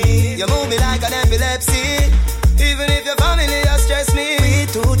 Baby, you move me like an epilepsy. Even if your family has stressed me, we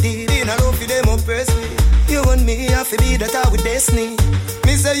too deep in a love for them oppress me. You and me have to be that with destiny.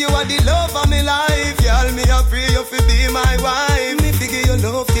 Me say you are the love of my life. Y'all me a pray you fi be my wife. Me figure your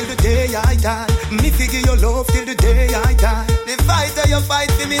love till the day I die. Me figure your love till the day I die. The fight that you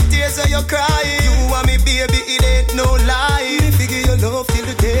fight for me, tears that you cry. You and me baby, it ain't no lie. Me figure your love till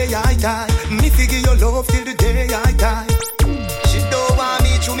the day I die. Me figure your love till the day I die. She don't want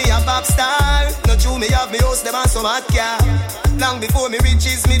me to me a pop star. Not you me have me house them and some hot car. Long before me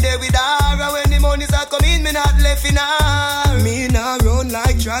riches, me there with her. And when the monies are coming, me not left in her. Me now run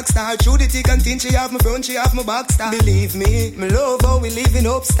like track star. Through the thick and thin, she have my front, she have my back star. Believe me love how we living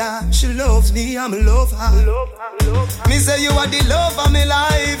up star. She loves me, I'm love her. Me say you are the love of my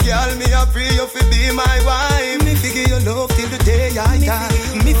life. Y'all me a pray you fi be my wife. Me figure your love till the day I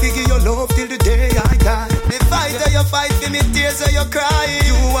die. Me figure your love till the day I die. The fight that you fight for me, tears that you cry.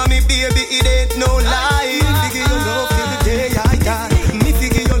 You and me baby, it ain't no lie. Me figure your love till the day I die. Me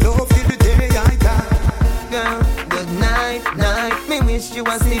figure your love till the day I die. Girl, good night, night. Me wish you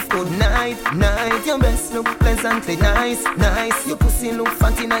a sleep good night, night. Your breasts look pleasantly nice, nice. Your pussy look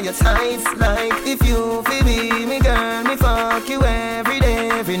fat in your tights. Like if you feel me girl, me fuck you every day,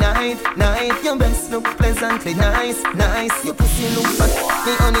 every night, night. Your breasts look pleasantly nice, nice. Your pussy look fat,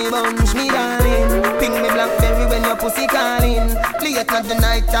 me honey bunch, me darling. Ping me blackberry when your pussy calling. Play it not the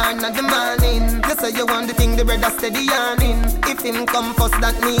night time, not the morning. You say you want the thing, the bread are steady yarning. If him come first,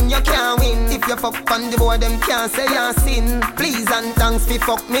 that mean you can't win. If you fuck on the boy, them can't say you sin. Please and thanks fi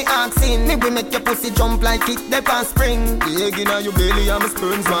fuck me asking. Me will make your pussy jump like it the past spring. The egg inna your belly and my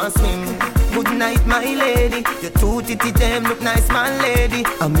sperms want swim. Good night, my lady. Your two titty them look nice, man, lady.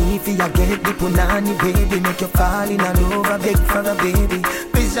 And me fi ya get the punani, baby. Make you fall in love, I beg for a baby.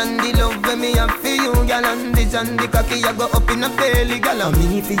 Vision the love when me have for you, gal. And vision the cocky ya go up in a belly, gal. And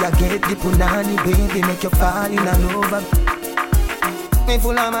me fi ya get the punani, baby. Make you fall in love. Me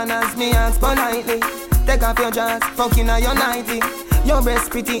full of manners, me ask politely. Take off your dress, fucking on your nighty. Your breast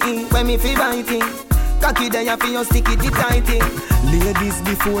pretty when me feel biting. Cocky there for your sticky tighty. Ladies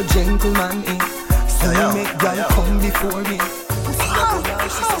before gentlemen so we make girl come before me.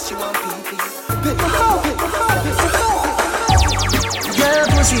 She says she want pee. Your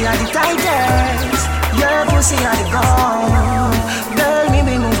pussy are the tightest. Your pussy are the gold. Girl, me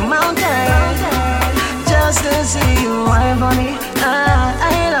be move mountains just to see you wine for me.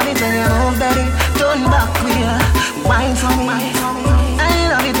 I love it when you move, baby. Turn back queer, wine for me. I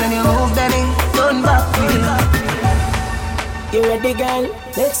love it when you move, baby. Turn back queer. You ready, girl?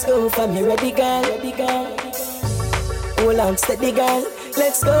 Let's go from you ready, girl. Ready, girl. Hold on, steady, girl.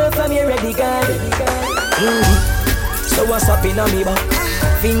 Let's go from you ready, girl. So what's up in me back?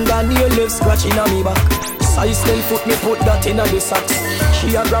 Finger near left scratching on me back. Size 10 foot me put that in a the socks.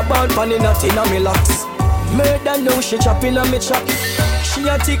 She a grab out pan in that in a me locks. Murder now she chopping on me chop. She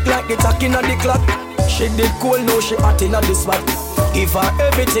a tick like the tack in a the clock. She did cool now she hot in a the spot. Give her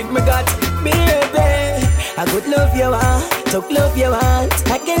everything me got, baby. I could love you, Talk love you want,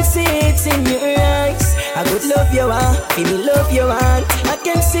 I can see it in your eyes. I good love you want, feel me love you want. I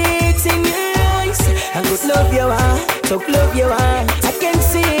can see it in your eyes. I good love you want, talk love you want. I can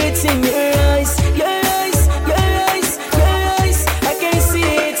see it in your eyes, your eyes, your eyes, your eyes. I can see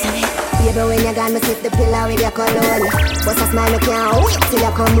it. Baby, when you're gone, me sit the pillow with your cologne. But a smile, me can't wait till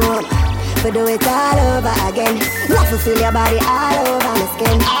you come home. For do it all over again. Love to feel your body all over my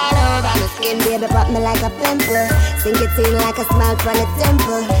skin. All over my skin. Baby, pop me like a pimple. Sink it in like a smile from the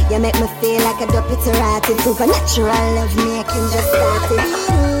temple. You make me feel like a duppy to rotted. Supernatural love making just started.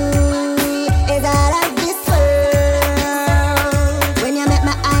 Is all of this world. When you make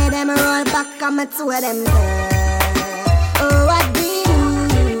my eye, them roll back on my two of them. Oh, what do you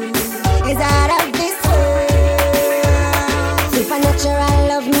do? Is all of this world. Supernatural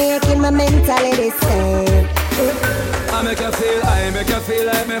love making my mentality stand. I make you feel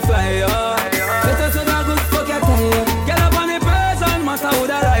like me fly, oh. Get us to that good fuck your time. Get up on the person, matter who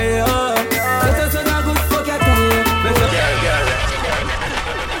that I, oh. Get us to that good fuck your time.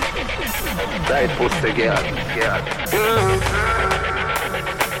 Tight pussy, girl.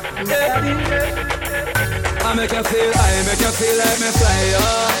 I make you feel like me fly,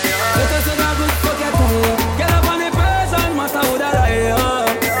 oh. Get us to that good fuck your time. Get up on the person, matter who that I, oh.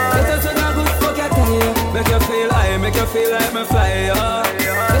 Get us to that good fuck your time. Make you feel like me fly, oh.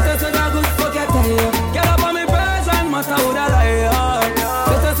 Get us to that good fuck your time. Get up on me person, matter who that I, oh.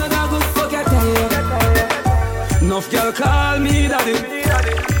 Get us to that good fuck your time. Enough girl call me daddy.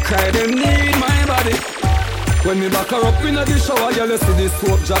 Cry them need my body. When me back her up in the shower, you see this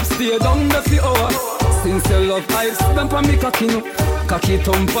soap job stay down the for hour. Since you love ice, stamp on me cocky no. Cocky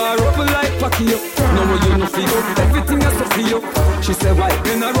thump her up like Packy yo. No more you no feel up, everything has to feel up. She said why,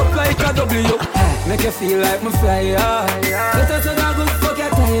 then I up like a W. Make you feel like me fly, yeah. Get us to that good fuck your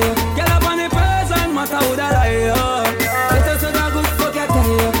time. Get up on the person, matter who that I, oh. Get us to that good fuck your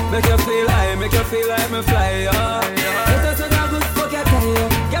time. Make you feel like me fly, yeah. Get us to that good fuck your time.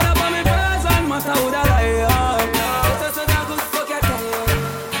 Get up on the person, matter who that I, oh. Get us to that good fuck your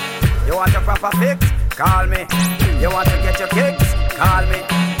time. You want your proper fix? Call me. You want to get your kicks? Call me.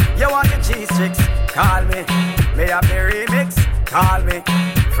 You want your cheese tricks? Call me. Me have the remix? Call me.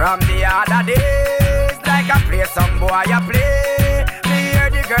 From the other days, like I play some boy I play. Me hear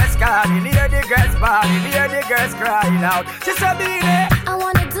the girls calling, hear the girls bawling, hear the girls crying out. She said, "Beanie, I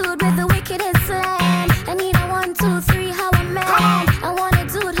want a dude with the wickedest slang. I need a 1, 2, 3, how a man. I want a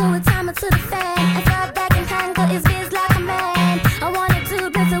dude who would time it to the fan. I thought back and tangle his biz like a man. I want a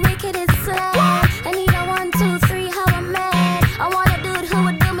dude with the wickedest slang. I need a 1, 2, 3, how a man. I want a dude who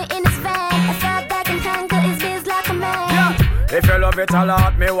would do me in his van. I thought back and tangle his biz like a man. if you love it,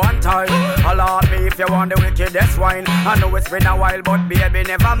 allot me one time. Allot me if you want the wickedest wine. I know it's been a while, but baby,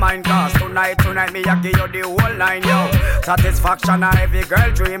 never mind. Cause tonight, me I give you the whole line, yo. Satisfaction a every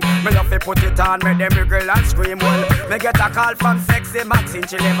girl dream. Me love to put it on, make them girl and scream. Well, me get a call from Sexy Maxine.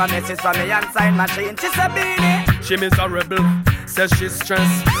 She leave a message from me and sign machine. She said, Beanie, she miserable, says she's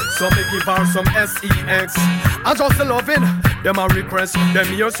stressed. So me give her some sex. I just loving them a request. Them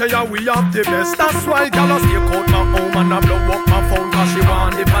here say yeah, we have the best. That's why y'all stay out my home and I blow up my phone. Cause she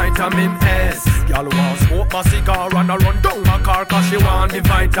want the vitamin S. Y'all want smoke my cigar and I run down my car. Cause she want the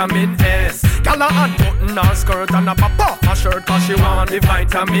vitamin S. Y'all unbutton her skirt and I pop off my shirt. Cause she want the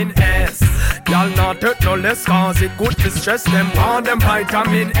vitamin S. Y'all not take no less. Cause it good to stress them on them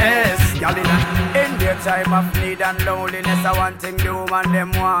vitamin S. Y'all in their time of need and loneliness, I want thing the woman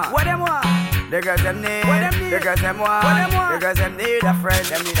them want. What them want? The girls them need. The girls them want. The girls them need a friend,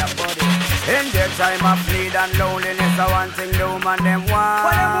 them need a buddy. In their time of need and loneliness, I want thing the woman them want.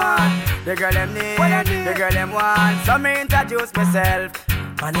 What them want? The girl them need. The girl them want. So me introduce myself.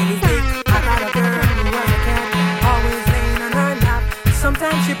 My name is Dick. I got a girl who was a cat, always laying on her lap.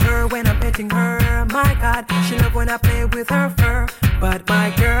 Sometimes she purr when I'm petting her. My God, she love when I play with her fur. But my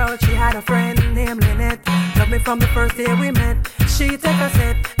girl, she had a friend named Lynette. Loved me from the first day we met. She take a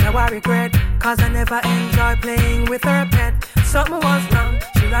set, now I regret. Cause I never enjoyed playing with her pet. Something was wrong,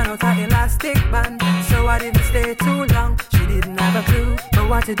 she ran out her elastic band. So I didn't stay too long. She didn't have a clue but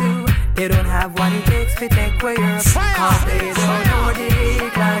what to do. They don't have what it takes to take away your cause they don't know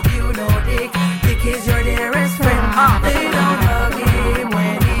Dick like you know Dick. Dick is your dearest friend. They don't hug him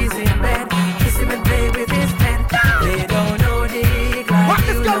when he's in bed. Kiss him and play with his pen. They don't know Dick like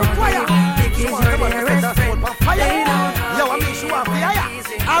you know Dick. Dick is your dearest friend. They don't hug him when he's in bed.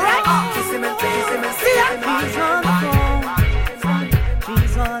 Kiss him and play him and see him. He's on the phone.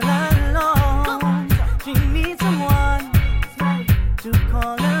 She's all alone. She needs someone to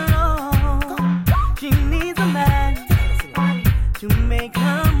call her own. She needs a man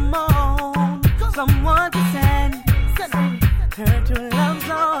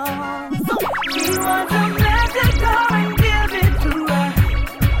He wants a man to come and give it to her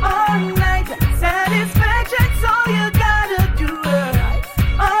all night. Satisfaction, so you gotta do her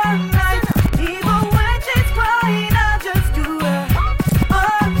all night. Even when she's crying, I'll just do her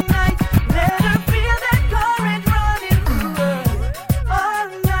all night. Let her feel that current running through her all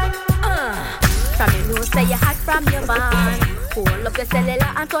night. From you know say you hot from your man. Hold up the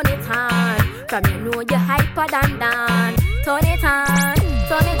cellular and turn it on. From you know you hyper than Dan. Turn it on,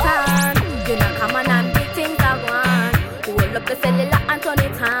 turn it on. You know come on and big things I want. Hold up the cellular and turn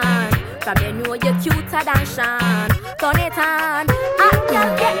it on. From you know you're cuter than Sean. Turn it on. I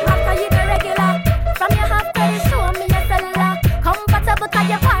can't get back to you the regular. From your half to show me your cellular. Compatible to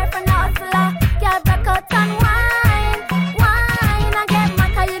your boyfriend hustler. Girl break out and wine, wine. I get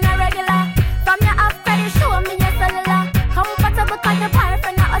back to you the regular. From your half to show me your cellular. Compatible to your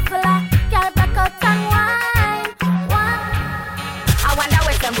boyfriend hustler. Girl break out and wine, wine. I wonder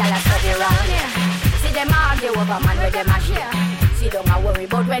where some gyal are study round here. See them argue over man where them a share. She don't a worry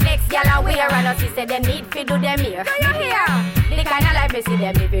about when next gyal a wear. And us she say them need fi do them here. Do you hear? The kind of life me see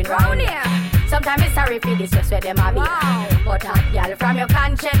them living round here. Sometimes it's sorry for this just where them a be. But hot gyal from your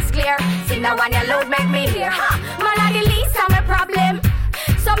conscience clear. See now when your load make me hear. Ha! Man a the least of my problem.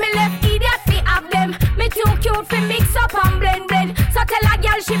 So me left idiot fi have them. Me too cute fi mix up and blend blend. So tell a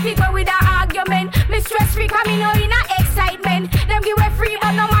gyal she fi go with her argument. Me stress free 'cause me know in a excitement. Them give way free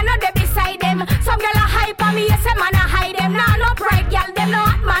but no man no dey beside them. Some gyal a hype on me, yes a man a hide them. Nah no pride gyal, them no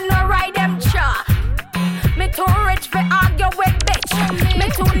hot man no ride them. Cha. Me too rich fi argue with bitch. Me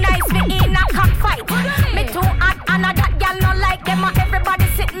too nice fi in a cockfight. Me too hot and a that gyal no like them. And everybody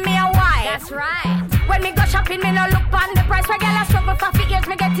sitting me a while. That's right. When me go shopping, me no look on the price. Where gyal a struggle for figures,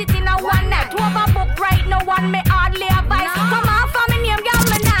 me get it in a one night. Overbook right, no one me hardly advise. Come on for me name, gyal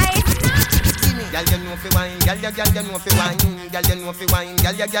me nice. Gyal you know fi wine, gyal you know fi wine, gyal you know fi wine,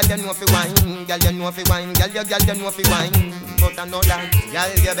 gyal you know fi wine, gyal you know fi wine, gyal you know fi wine. But I know that, gyal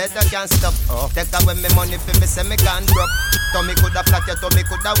you better can't stop. Take away me money fi me say me can't drop. Tummy coulda flat, your tummy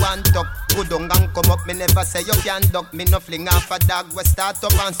coulda one top. Go down and come up, me never say you can't duck. Me no fling off a dog, we start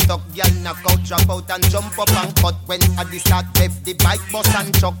up and stuck. Gyal knock out, drop out and jump up and cut. When at the start, left the bike bus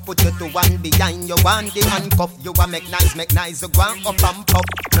and chuck. Put you to one behind you, one the handcuff. You a make nice, you go up and pop.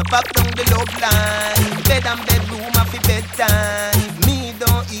 Me back down the love line, bed and bedroom a fi bedtime. Me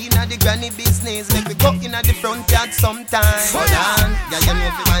don't inna the granny business, make me go inna the front yard sometime. Hold on, gyal you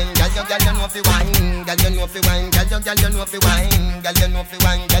know fi wine, gyal you know fi wine, gyal you know fi wine, gyal you know fi wine, gyal you know fi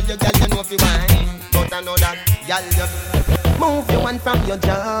wine, gyal you know fi wine. But I know that, gyal you move your hand from your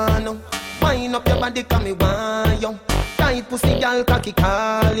jaw now. Wind up your body 'cause me want you. Tight pussy gyal cocky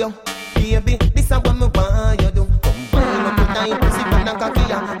call you. Baby, this a what me want you do. Wind up your tight pussy from the cocky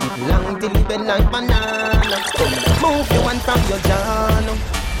ya. It long till it bend like banana. Move your hand from your jaw now.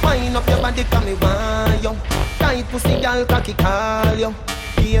 Wind up your body 'cause me want you. Tight pussy gyal cocky call you.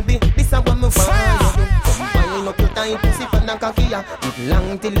 Baby, this a what me want you do. Wind up your tight pussy from the cocky ya. It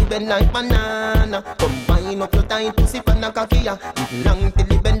long till it bend like banana. Wind up your tight pussy from the cocky ya. It long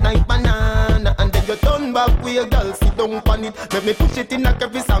till it bend like banana. And then you turn back with your girl, sit down on it. Let me push it in like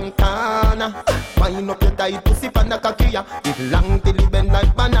every Santana. Wind up your tight pussy from the cocky ya. It long till it bend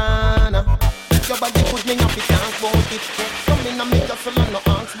like banana. Your body put me up, it can't about it. Come in and make us a man, no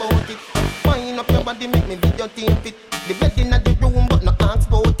ask about it. Wind up your body, make me video team fit. The bed in the room, but no ask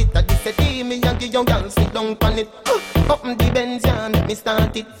about it. I just say, me and give your girl, sit down on it. Open the Benz, yeah, make me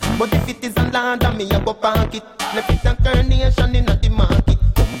start it. But if it is a land, me a go park it. Left it a carnation in the market.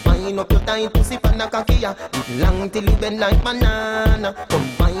 Wind up your tight pussy from the cocky ya. It long till it bend like banana.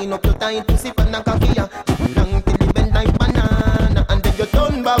 Wind up your tight pussy from the cocky ya. It long till it bend like banana. And then you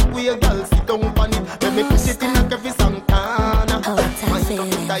turn back with your girl, sit down on it. Let me push it in like every Santana. Wind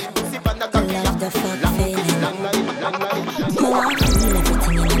up your tight pussy from the cocky ya. Me want to feel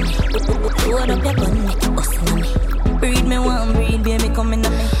everything in me. Load up your gun, make you bust in me. Breed me one, breed, baby, come in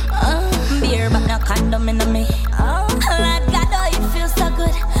me. Beer, but no condom in me. Lord God, oh, it feels so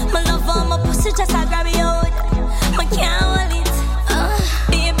good. My love on my pussy, just I grab you out. I can't hold it.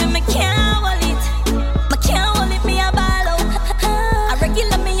 Baby, me can't hold it. I can't hold it, me a ball out. I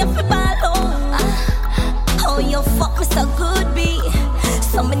regular me up a ball out. Oh, you fuck me so good, B.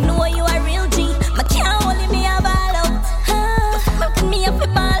 So me know you a real G. I can't hold it, me a ball out. You fuck me up a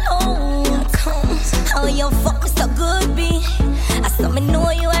ball out. Oh, you fuck me so good, B. I saw me know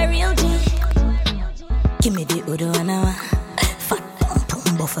you a real G. Give me the Udo and I fat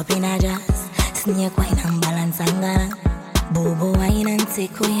pump buff up in a jazz. Snake wine and balance and gana. Bobo wine and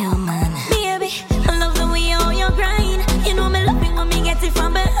take with your man. Baby, I love the way how you grind. You know me love it when me get it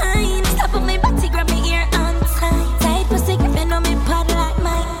from behind. Stop on my body, grab me ear and tight. Tight pussy gripping on me pad like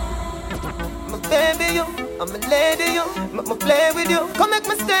mine. I'm a lady, you. Make me play with you. Come make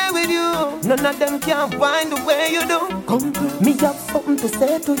me stay with you. None of them can wind the way you do. Come to me, have something to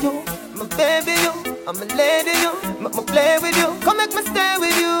say to you. My baby, you. I'm a lady, you. Make me play with you. Come make me stay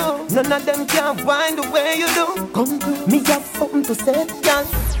with you. None of them can wind the way you do. Come to me, have something to say, girl.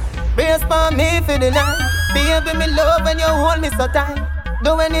 Brace for me for the night. Baby, me love when you hold me so tight.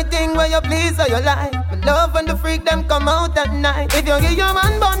 Do anything where you please or you like. Me love when the freak them come out at night. If you give your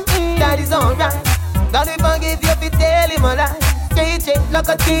man bun, that is alright. God will forgive you if you tell him a lie. Straight like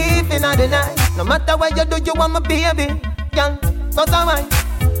a thief in the night. No matter what you do, you want my baby. Girl, cause I whine,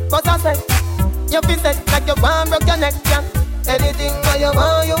 cause I say. You feel set like you want broke your neck, girl. Anything where you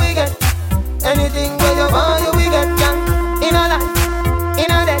want, you will get. Anything where you want, you will get, girl. In a life,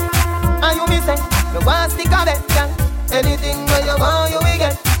 in a death. And you me say, me want stick of it, girl. Anything where you want, you will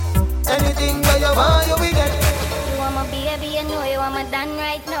get. Anything where you want, you will get. You want my baby, you know you want my done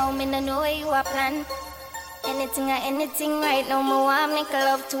right now. Me no know you a plan. Anything or anything right now. Me want make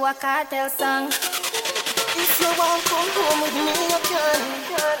love to a cartel song. If you want come home with me, you can.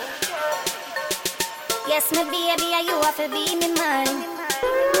 Yes, me baby, you have to be me man.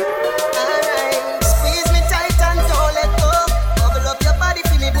 Alright, squeeze me tight and don't let go. Bubble up your body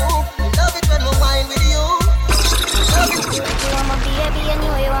for me, boo. Love it when we wine with you. You want my baby, you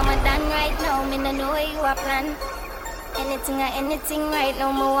know you want my done right now. Me no know you a plan. Anything or anything right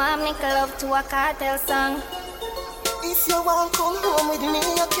now. Me want make love to a cartel song. If you want come home with me,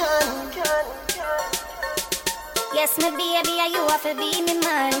 you can. Yes, me baby, you have to be me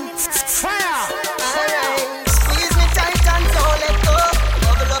man. Fire! Alright, squeeze me tight and don't let go.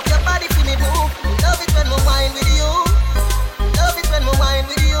 Bubble up your body for me, boo. Love it when we wine with you. Love it when we wine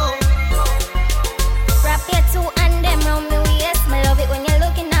with you. Wrap your two and them round me waist. Me love it when you're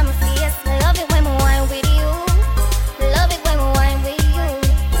looking at my face. Me love it when we wine with you. Me love it when we wine with you.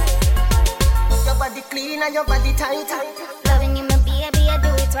 Your body clean and your body tight. Loving you, my baby, you do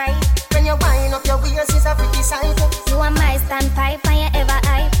it right. When you wind up your waist is a pretty sight. You are my standpipe and you ever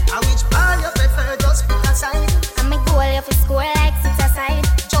hype. And which part you prefer, just pick a side. And me goal you fi score like 6 aside.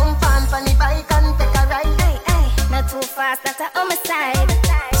 Jump on the bike and take a ride. Hey, hey, not too fast, that's on my side.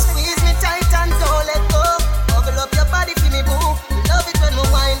 Squeeze me tight and don't let go. Bubble up your body for me, boo. Love it when we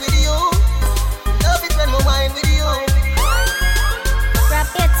wine with you. Love it when we wine with you. Wrap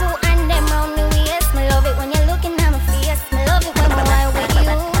your two and them round me waist. Me love it when you're looking at my face. Me love it when we wine with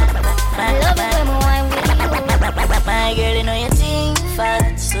you. I love it when we wine with you. My girl, you know you think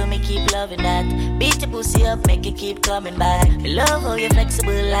fat, so me keep loving that. Beat your pussy up, make it keep coming back. Me love how you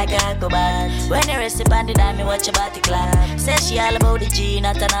flexible like a acrobat. When you rest upon the dime, me watch your body clap. Say she all about the G,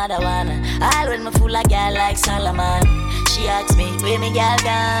 not another one. All when me fool a girl like Solomon. She asks me, where me girl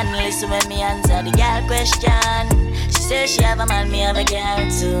gone? Listen when me answer the girl question. She says she have a man, me have a girl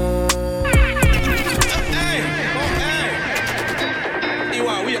too. You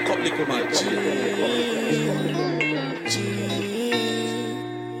are we a couple little man.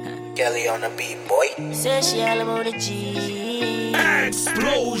 Kelly on the beat, boy. Say she all about the G.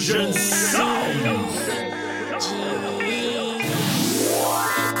 Explosion sound.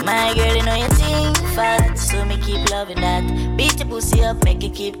 My girl, you know you think fat, so me keep loving that. Beat your pussy up, make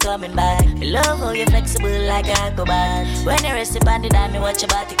it keep coming back. Me love how you flexible like a acrobat. When you rest upon the dime, me watch your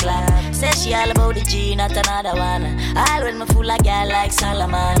body clap. Say she all about the G, not another one. All when me fool a girl like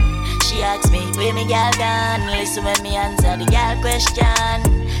Solomon. She asks me, where me girl gone? Listen when me answer the girl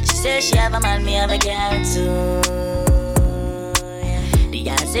question. She says she have a man, me have a girl too. The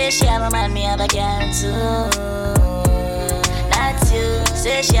girl says she have a man, me have a girl too. That's you.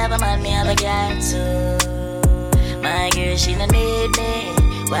 Say she have a man, me have a girl too. My girl, she no need me.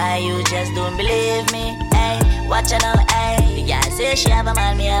 Why you just don't believe me? Hey, watch her now, hey. The girl say she have a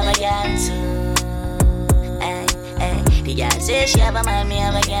man, me have a girl too. Hey, hey. The girl say she have a man, me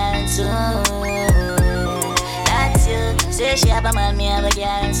have a girl too. That's you. Say she have a man, me have a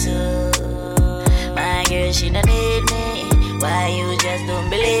girl too. My girl, she no need me. Why you just don't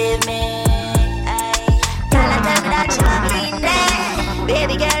believe me? Girl, I tell me that she want me in there.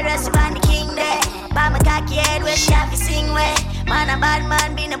 Baby girl, rest upon the king there. By my cocky head where she have to sing where. Man a bad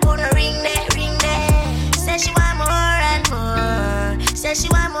man, be no put a ring there, ring there. Say she want more and more. Say she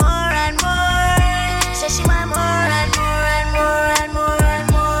want more and more. Say she want more and more and more and more and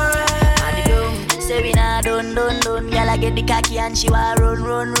more. And the ground, say we nah done. Girl, I get the cocky and she want run.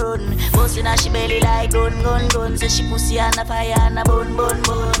 Bustin' her she belly like gun. Say she pussy and a fire and a bun.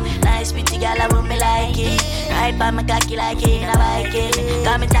 Nice pretty girl, I want me like it. Ride by my cocky like in a Viking.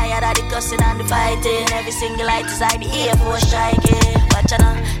 Got me tired of the cussing and the fighting. Every single light inside the ear for striking. Watch her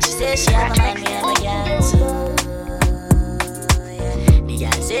now, she says she have a man, me have a girl too. The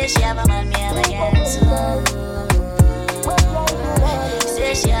girl says she have a man, me have a girl too.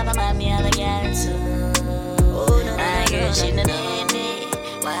 Say she have a man, me have a girl too. My girl, she don't need me.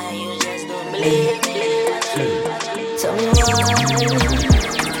 Why you just don't believe me? Tell me why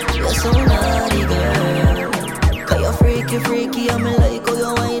you're so naughty, girl. Cause you're freaky, I'm like, oh,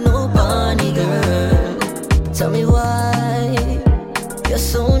 you ain't no bunny, girl. Tell me why you're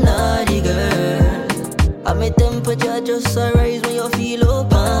so naughty, girl. I'm a temperature just a rise when you feel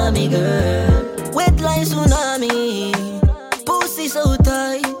up on me, girl. Wet like tsunami, pussy so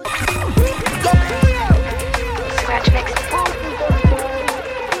tight. Scratch next.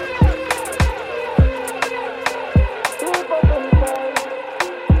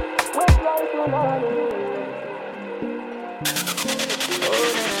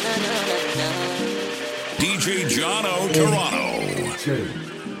 DJ Jono, Toronto.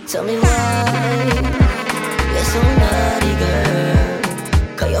 Tell me why you're so naughty, girl.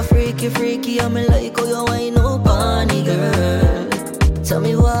 Cause you're freaky, I'm like, oh, you ain't no bunny, girl. Tell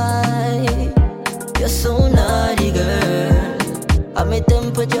me why you're so naughty, girl. I'm a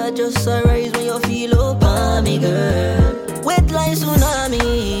temperature just a rise when you feel up on me, girl. Wet like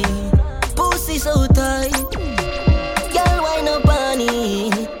tsunami, pussy so tight. Girl, why no bunny?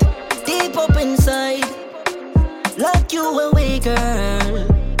 Deep up inside, lock you away, girl,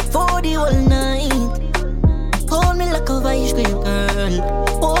 for the whole night. Hold me like a vice grip, girl.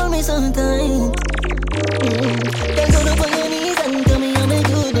 Hold me sometime. Then go up on your knees and tell me I'm a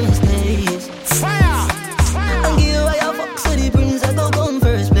good place. Fire! And give you your fuck so the prince I go come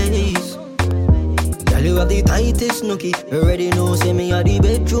first place. Girl, you have the tightest nookie. You already know, say me are the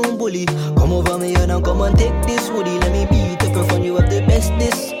bedroom bully. Come over me and come and take this woody. Let me beat up your phone, you have the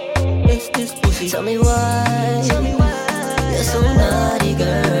bestest pussy. Tell me why you're so naughty,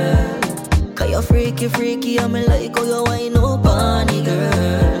 girl. Cause you're freaky, I'm like, oh, you ain't no bunny,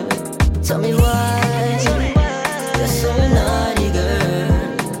 girl. Tell me why you're so naughty,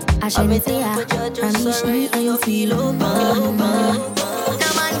 girl. I shouldn't say I'm sorry and you feel up. No man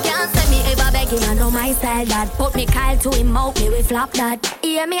can't say me ever begging, I know my style that. Put me Kyle to him out, me we flop that.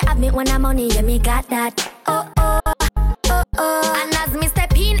 Hear me have me when I'm money, yeah me got that. Oh. And as me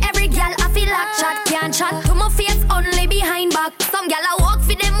step in, every girl I feel like chat. Can't chat to my face, only behind back. Some girl I walk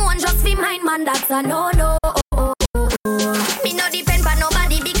for them one, just for mine, man, that's a no. Me no depend on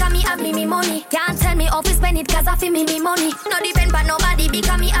nobody because me have me money. Can't tell me off to spend it cause I feel me money. No depend on nobody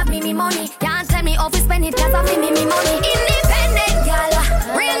because me have me money. Can't tell me off to spend it cause I feel me money. Independent girl,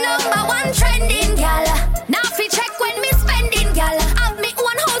 real number one trending girl. Now fi check when me spending girl. Have me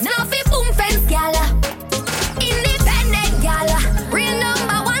one house, now fi boom fence girl. Independent girl, real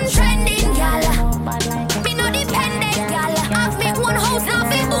number one trending girl. Me no dependent girl. Have me one house, now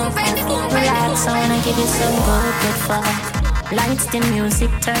fi boom fence. Relax, I wanna give you some good fuck. Lights, the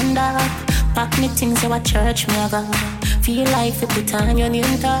music turned up. Pack me things, so at church me I go. Feel like you put on your new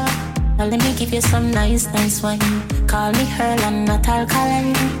top. Now let me give you some nice wine. Call me her and not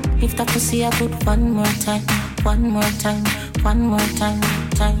alkaline. If the pussy I put one more time.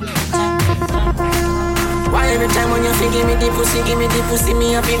 Why every time when you feel give me the pussy,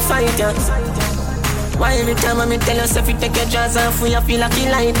 me a big fighter. Why every time when me tell yourself you take your jaws off, when you feel like you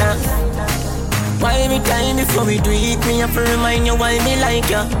like that? Why every time before we do it, me have to remind you why me like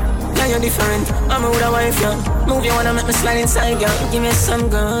ya? Yeah, you're different, I'm with a wife, yeah. Move you wanna make me slide inside, yeah. Give me some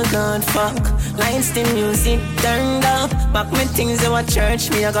good fuck. Lights, the music turned up. Back me things you at church,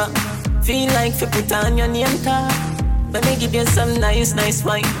 me I got. Feel like you put on your name tag. Let me give you some nice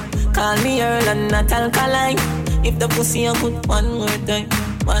wine. Call me Earl and not alkaline. If the pussy I put one more time.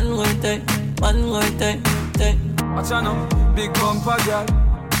 Watch out now, big bumper girl.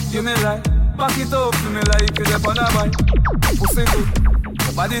 You me like, back it up to me like you dep on a bike. Pussy good,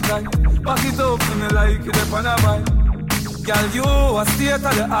 your body tight. Back it up to me like you dep on a bike. Girl, you a state of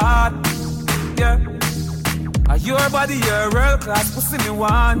the art, yeah. Your body, your world class pussy me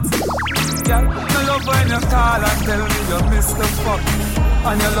want. Girl, no love when you call and tell me you Mr. Fuck.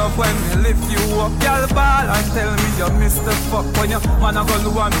 And you love when me lift you up. Girl, ball and tell me you Mr. Fuck. When you wanna go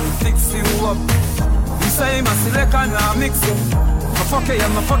low and me fix you up. You say my select and I mix you. My fuck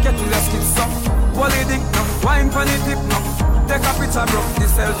you till you skip some. Wally dick no, wine pon the tip no. Take a picture bro, the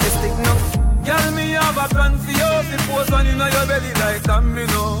selfie stick no. Girl, me have a plan for you. If pose one in your belly like that me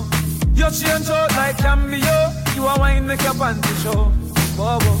know. You change out like cameo. You a wine make your panty show.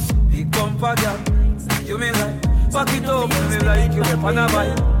 Bobo, big bumper girl. You me like, fuck it up, me like you up on a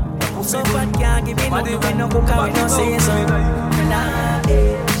bike. So bad can't give me money when no cook and we no say so.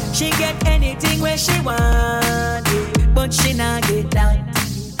 She get anything where she want it, but she not get that.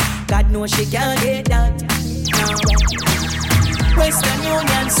 God knows she can't get that. Western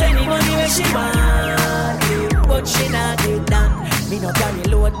Union sending money where she want, but she not get that. Me no carry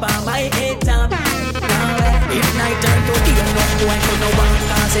load by my head top. If night turn to day, no boy to no one.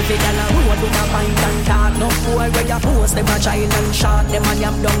 Cause if it a road with a pint and talk, no boy where you post them a child and shot. Them a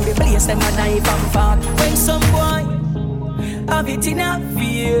yam down the place, them a knife and fork. When some boy have it in her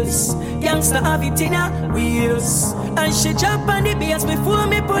face, youngster have it in her waist, and she jump on the bass before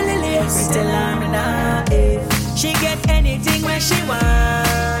me pull the lace. Tell her me nah, she get anything when she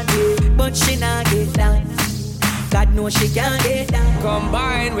want, but she not get that. God knows she can't get that.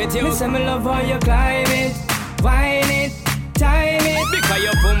 Combine with you. Me say me love how you climb it, wine it, time it. Because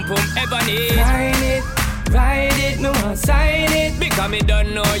your pum pum ebony. Climb it, ride it, no one sign it. Because me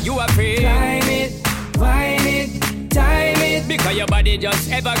don't know you are free. Climb it, wine it, time it. Because your body just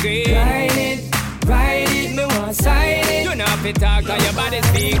evergreen. Climb it, ride it, no one sign it. You know if it talk or your body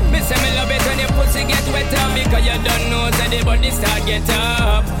speak. Me say me love it when your pussy get wetter. Because you don't know that the body start get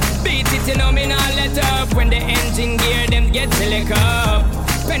up. Beat it, you know me not let up. When the engine gear, them get slick up.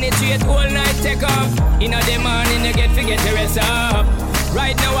 Penetrate all night, take off. In the morning, you get to get the rest up.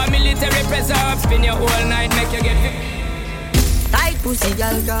 Right now, a military press up. Spin you all night, make you get tight pussy,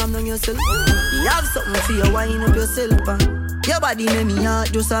 girl, calm down yourself. You have something for you, wind up yourself. Your body make me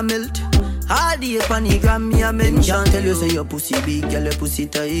heart just a melt. All the panigram me a mention. Tell you say your pussy big, girl, your pussy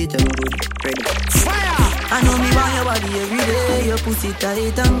tight and good. Ready? Fire! I know me want your body every day. Your pussy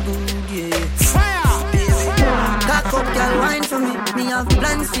tight and good, yeah. Fire! Cock up, girl, wine for me. Me have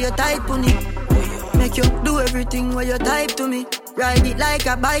plans for your tight pony. Make you do everything while you type to me. Ride it like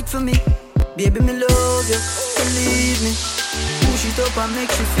a bike for me. Baby, me love you, believe me. Push it up and make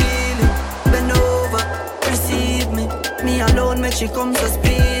you feel it. Bend over, receive me. Me alone make she come so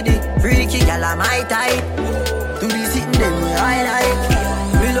speedy. Freaky girl, I'm my type. Do the sitting them where I like.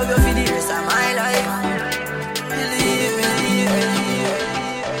 Me love you for the rest of my life. Believe me.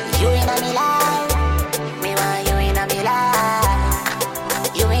 You in a me life. Me want you in a me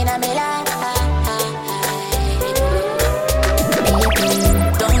life. You in a me life.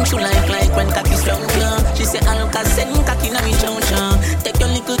 Don't you like when cocky strong, yeah? She say I'll send cocky na me chow. Take your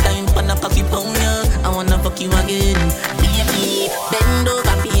little time for the cocky pound, yeah. I wanna fuck you again. Baby, bend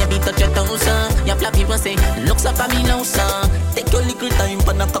over, baby, touch your toes, your flat people say, looks up at me now, sir. Take your little time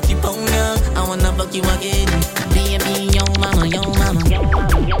for the cocky pound, yeah. I wanna fuck you again. Baby, yo mama, yo mama.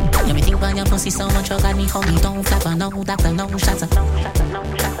 You me think about your pussy so much, you got me homie. Don't flapper, no doctor, no shots.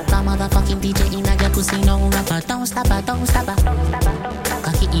 My motherfucking DJ in your pussy, no rapper. Don't stop her, don't stop her.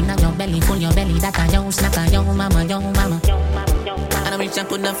 Cocky in your belly, full your belly, that a yo snacker, yo mama, yo mama. And I reach and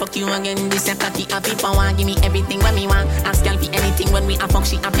could fuck you again. This a cocky happy power. Give me everything when me want. Ask girl for anything when we a fuck.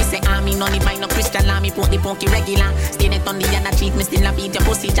 She happy say me no need buy no crystal. Me put the punky regular. Stay net on the other cheek. Me still a beat your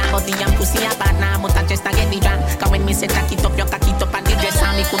pussy jam. But the young pussy a bad now. But I just a get the drunk. Cause when me say jack it up, you cock it up and the dress.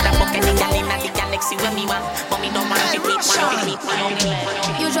 And me coulda fuck any girl in the galaxy when me want. But me don't want to repeat.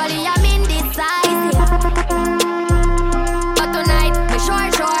 Usually I'm indecisive, but tonight me sure.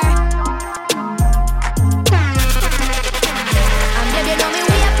 You know me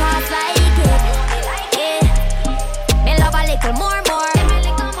way past like it, yeah. Me love a little more. Give me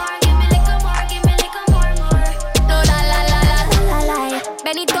little more, give me little more, give me little more. No la.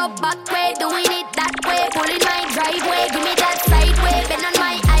 Bend it up back way, doing it that way. Pulling my driveway, give me that side way. Bend on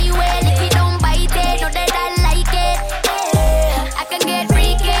my highway, lick it don't bite it. No that I like it, yeah. I can get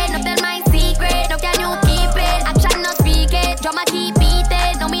freaky, no tell my secret. No can you keep it, action not speak it. Drama keep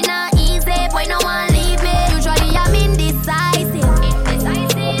beating, no me not easy. Boy no one leave me. Usually I'm indecisive.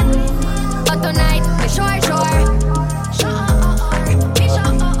 But tonight, me sure.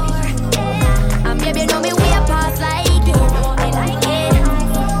 And baby, know me way past like it, yeah.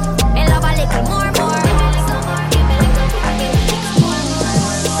 Me love a little more.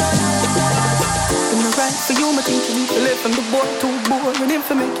 I'm not right for you, my think you need to live from the boy to boy. You need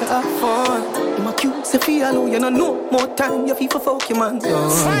to make you have fun. I'm a cute, say feel you know no more time. You feel for fuck your man.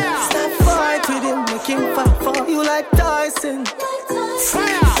 Stop fight with him, make him fight for you like Tyson.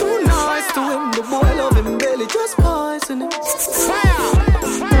 Fire! Too nice to him, the boy love him belly, just poison him. Fire!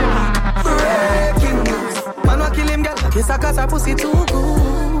 Breaking news, man wa kill him, girl. Kiss her 'cause her pussy too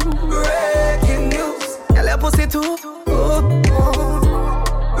good. Breaking news, girl your pussy too good.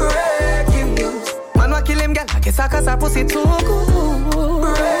 Breaking news, man wa kill him, girl. Kiss her 'cause her pussy too good.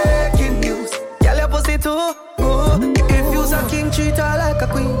 Breaking news, girl your pussy too good. If you's a king, treat her like a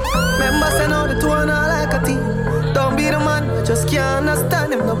queen. Remember, say no, the two are not like a team. Don't be the man, I just can't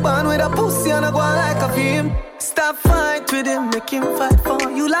understand him. No born with a pussy and I go like a film. Stop fight with him, make him fight for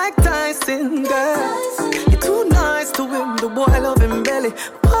you like Tyson, girl. You're too nice to him, the boy love him belly.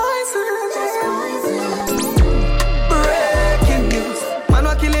 Poison. Breaking news.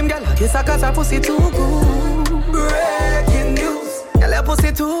 kiss her cause her pussy too good. Breaking news, girl your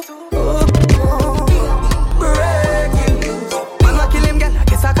pussy too good. Breaking news, man a kill him, girl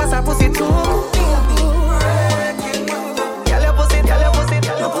kiss her cause her pussy too good. Breaking news, girl your pussy,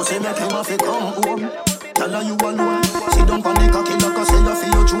 your pussy make him have to come home. Tell her you alone. Sit down on the cocky like I say you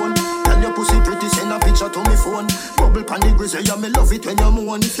feel your throne. Tell your pussy pretty, send a picture to me phone. Bubble pan the grizzly, yeah me love it when you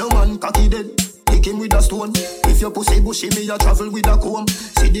moan. If your man cocky dead, kick him with a stone. If your pussy bushy, me a travel with a comb.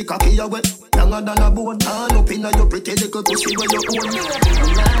 See the cocky you wet, younger than a bone. Turn up inna your pretty little pussy where you own.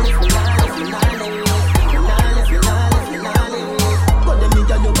 But them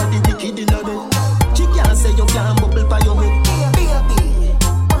nigga your body wicked inna bed. She can't say you can't bubble by your head.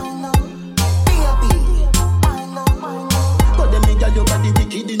 Your body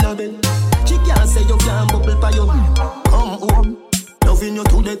wicked in a bed. She can't say you can't bubble by your come home, loving you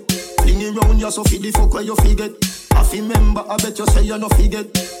to death. Fling around you so feed the fuck where you forget. I remember, I bet you say you no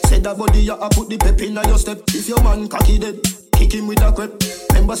forget. Say that body you put the pep in your step. If your man cocky dead, kick him with a crep.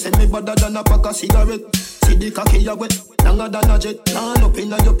 Remember say me better than a pack of cigarette. See the cocky you wet, longer than a jet. Turn up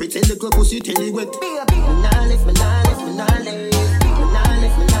in your pretty little pussy till it wet. Me nah lift, me nah lift, me nah lift. Me nah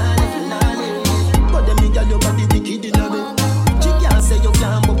lift, me nah lift, me nah lift. But them nigga your body wicked in a bed. Say you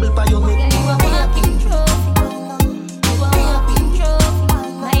can't bubble by your head. You a walking trophy. You a walking trophy.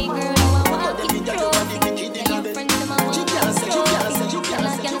 My girl, you a walking trophy. Tell your friends them a walking trophy.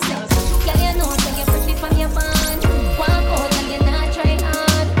 Girl, you know say you pretty from your band. Walk out and you not try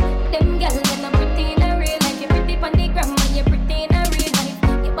hard. Them girls them not pretty in a real life. You pretty from the gram and you pretty in a real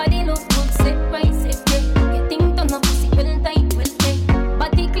life. Your body look good, set right, set right. You think turn up pussy well tight, well tight.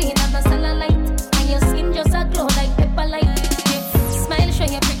 Body clean and a cellulite, and your skin just a glow like pepper light. Show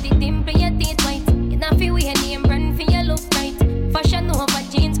your pretty dimple, your teeth white. You not feel we name brand for your look right. Fashion over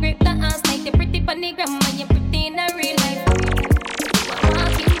jeans, grip the ass tight. You pretty on the gram and you pretty in a real life. You a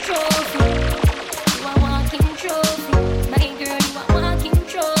walking trophy. You a walking trophy. My girl, you a walking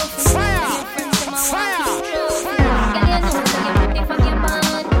trophy. Fire! Your friends them a walking trophy. Girl, you know that you pretty from your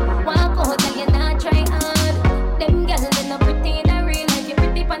band. Walk out and you not try hard. Them girls they not pretty in a real life. You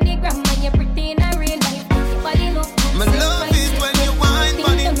pretty on the gram and you pretty in a real life. Your body look good.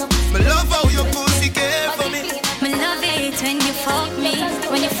 Me love how your pussy care for me. Me love it when you fuck me,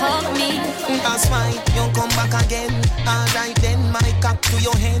 That's why you come back again. Alright then, my cock to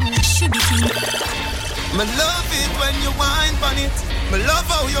your hand. Should be clean. Me love it when you whine on it. Me love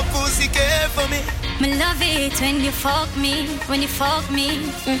how your pussy care for me. Me love it when you fuck me,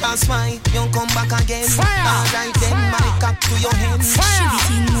 That's why you come back again. Alright then, my cock to your hand. Should be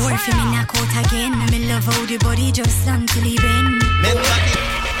clean more for me knock out again. Me love how the body just until it bend.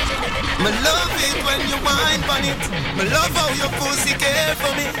 Me love it when you whine on it. Me love how your pussy care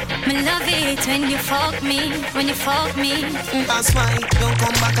for me. Me love it when you fuck me, That's why you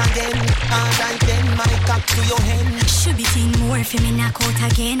come back again. Alright then, my cock to your hand. Should be seen more for me knock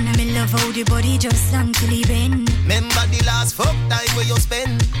out again. Me love how the body just until it bend. Remember the last fuck time where you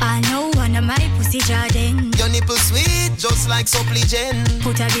spend. I know one of my pussy Jordan. Your nipple sweet just like Suppligen.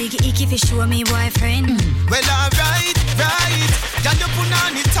 Put a big icky fi show me boyfriend. Well alright, right. Can you put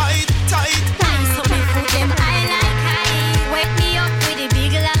on it tight. Nice up me foot them high like high. Wake me up with a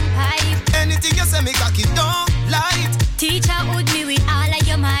big long pipe. Anything you say me cocky don't light. Teacher would me with all of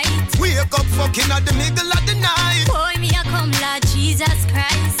your might. Wake up fucking at the middle of the night. Boy me a come Lord Jesus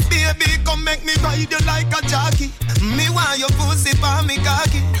Christ. Baby come make me ride you like a jockey. Me want your pussy for me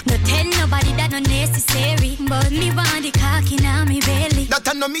cocky. No tell nobody that no necessary. But me want the cocky now me belly. That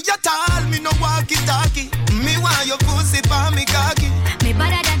I know me at all, me no walkie talkie. Me want your pussy for me cocky. Me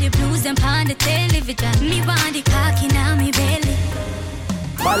better than the blues them on the television. Me want the cocky now me belly.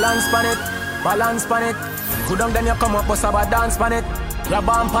 Balance pan it. Good down then you come up bust about dance pan it. Grab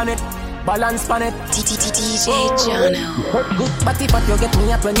on pan it. Balance pan it. DJ Jono. Good body but you get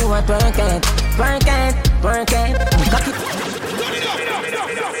me up when you are twerking. Cock it.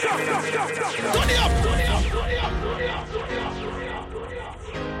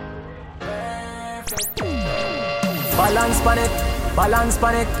 Balance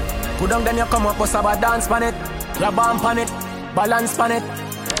pan it. Good down then you come up bust about dance pan it. Grab on pan it. Balance pan it.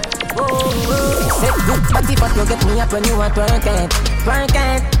 Say good body but you get me up when you are twerking.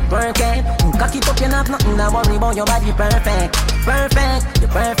 Cock it up, you not nothing to worry about your body perfect. You're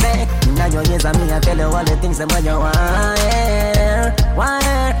perfect. Now your ears on me, I tell you all the things that when you wire.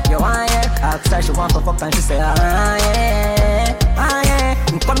 You wire. Ask her she want to fuck and she say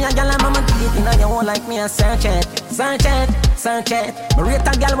come here girl and mama do it in your own like me and search it. Me rate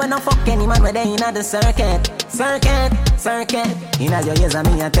a girl when I fuck any man where they in the circuit. Inna your ears and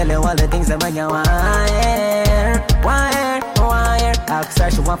me I tell you all the things that when you wire. Ask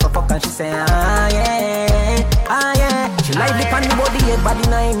her, she want for fuck and she say, ah yeah. She lively pan the body, head body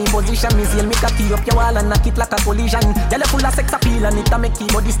in any position. Me seal me cocky up your wall and knock it like a collision. Girl, full of sex appeal and it a make your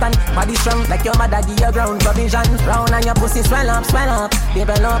body stand. Body strong like your mother give you ground provision. Round and your pussy swell up.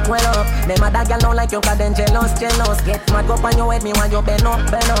 Develop well up. Them other girl don't like you 'cause them jealous. Get mad up on your head, me want you bend up.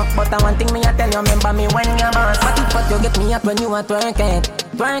 But I one thing me I tell you, remember me when you boss. But it what you get me at when you are twerk it.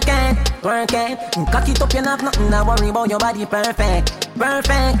 Cock it up, you have nothing to worry about. Your body perfect, you're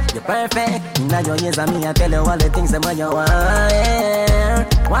perfect. Now your ears and me I tell you all the things that you wire.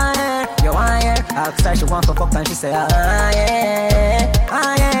 Ask her, she want for fuck and she say, ah yeah.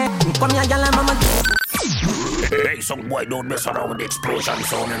 Come here, girl, and mama. Hey, some boy don't mess around with the explosion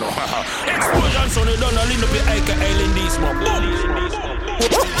sound, you know. Explosion sound, you don't know, lean up your Ike Island this smoke.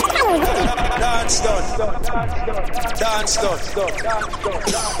 Dance done.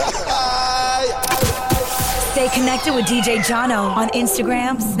 Stay connected with DJ Jono on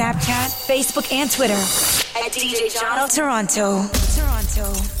Instagram, Snapchat, Facebook, and Twitter at DJ Jono Toronto.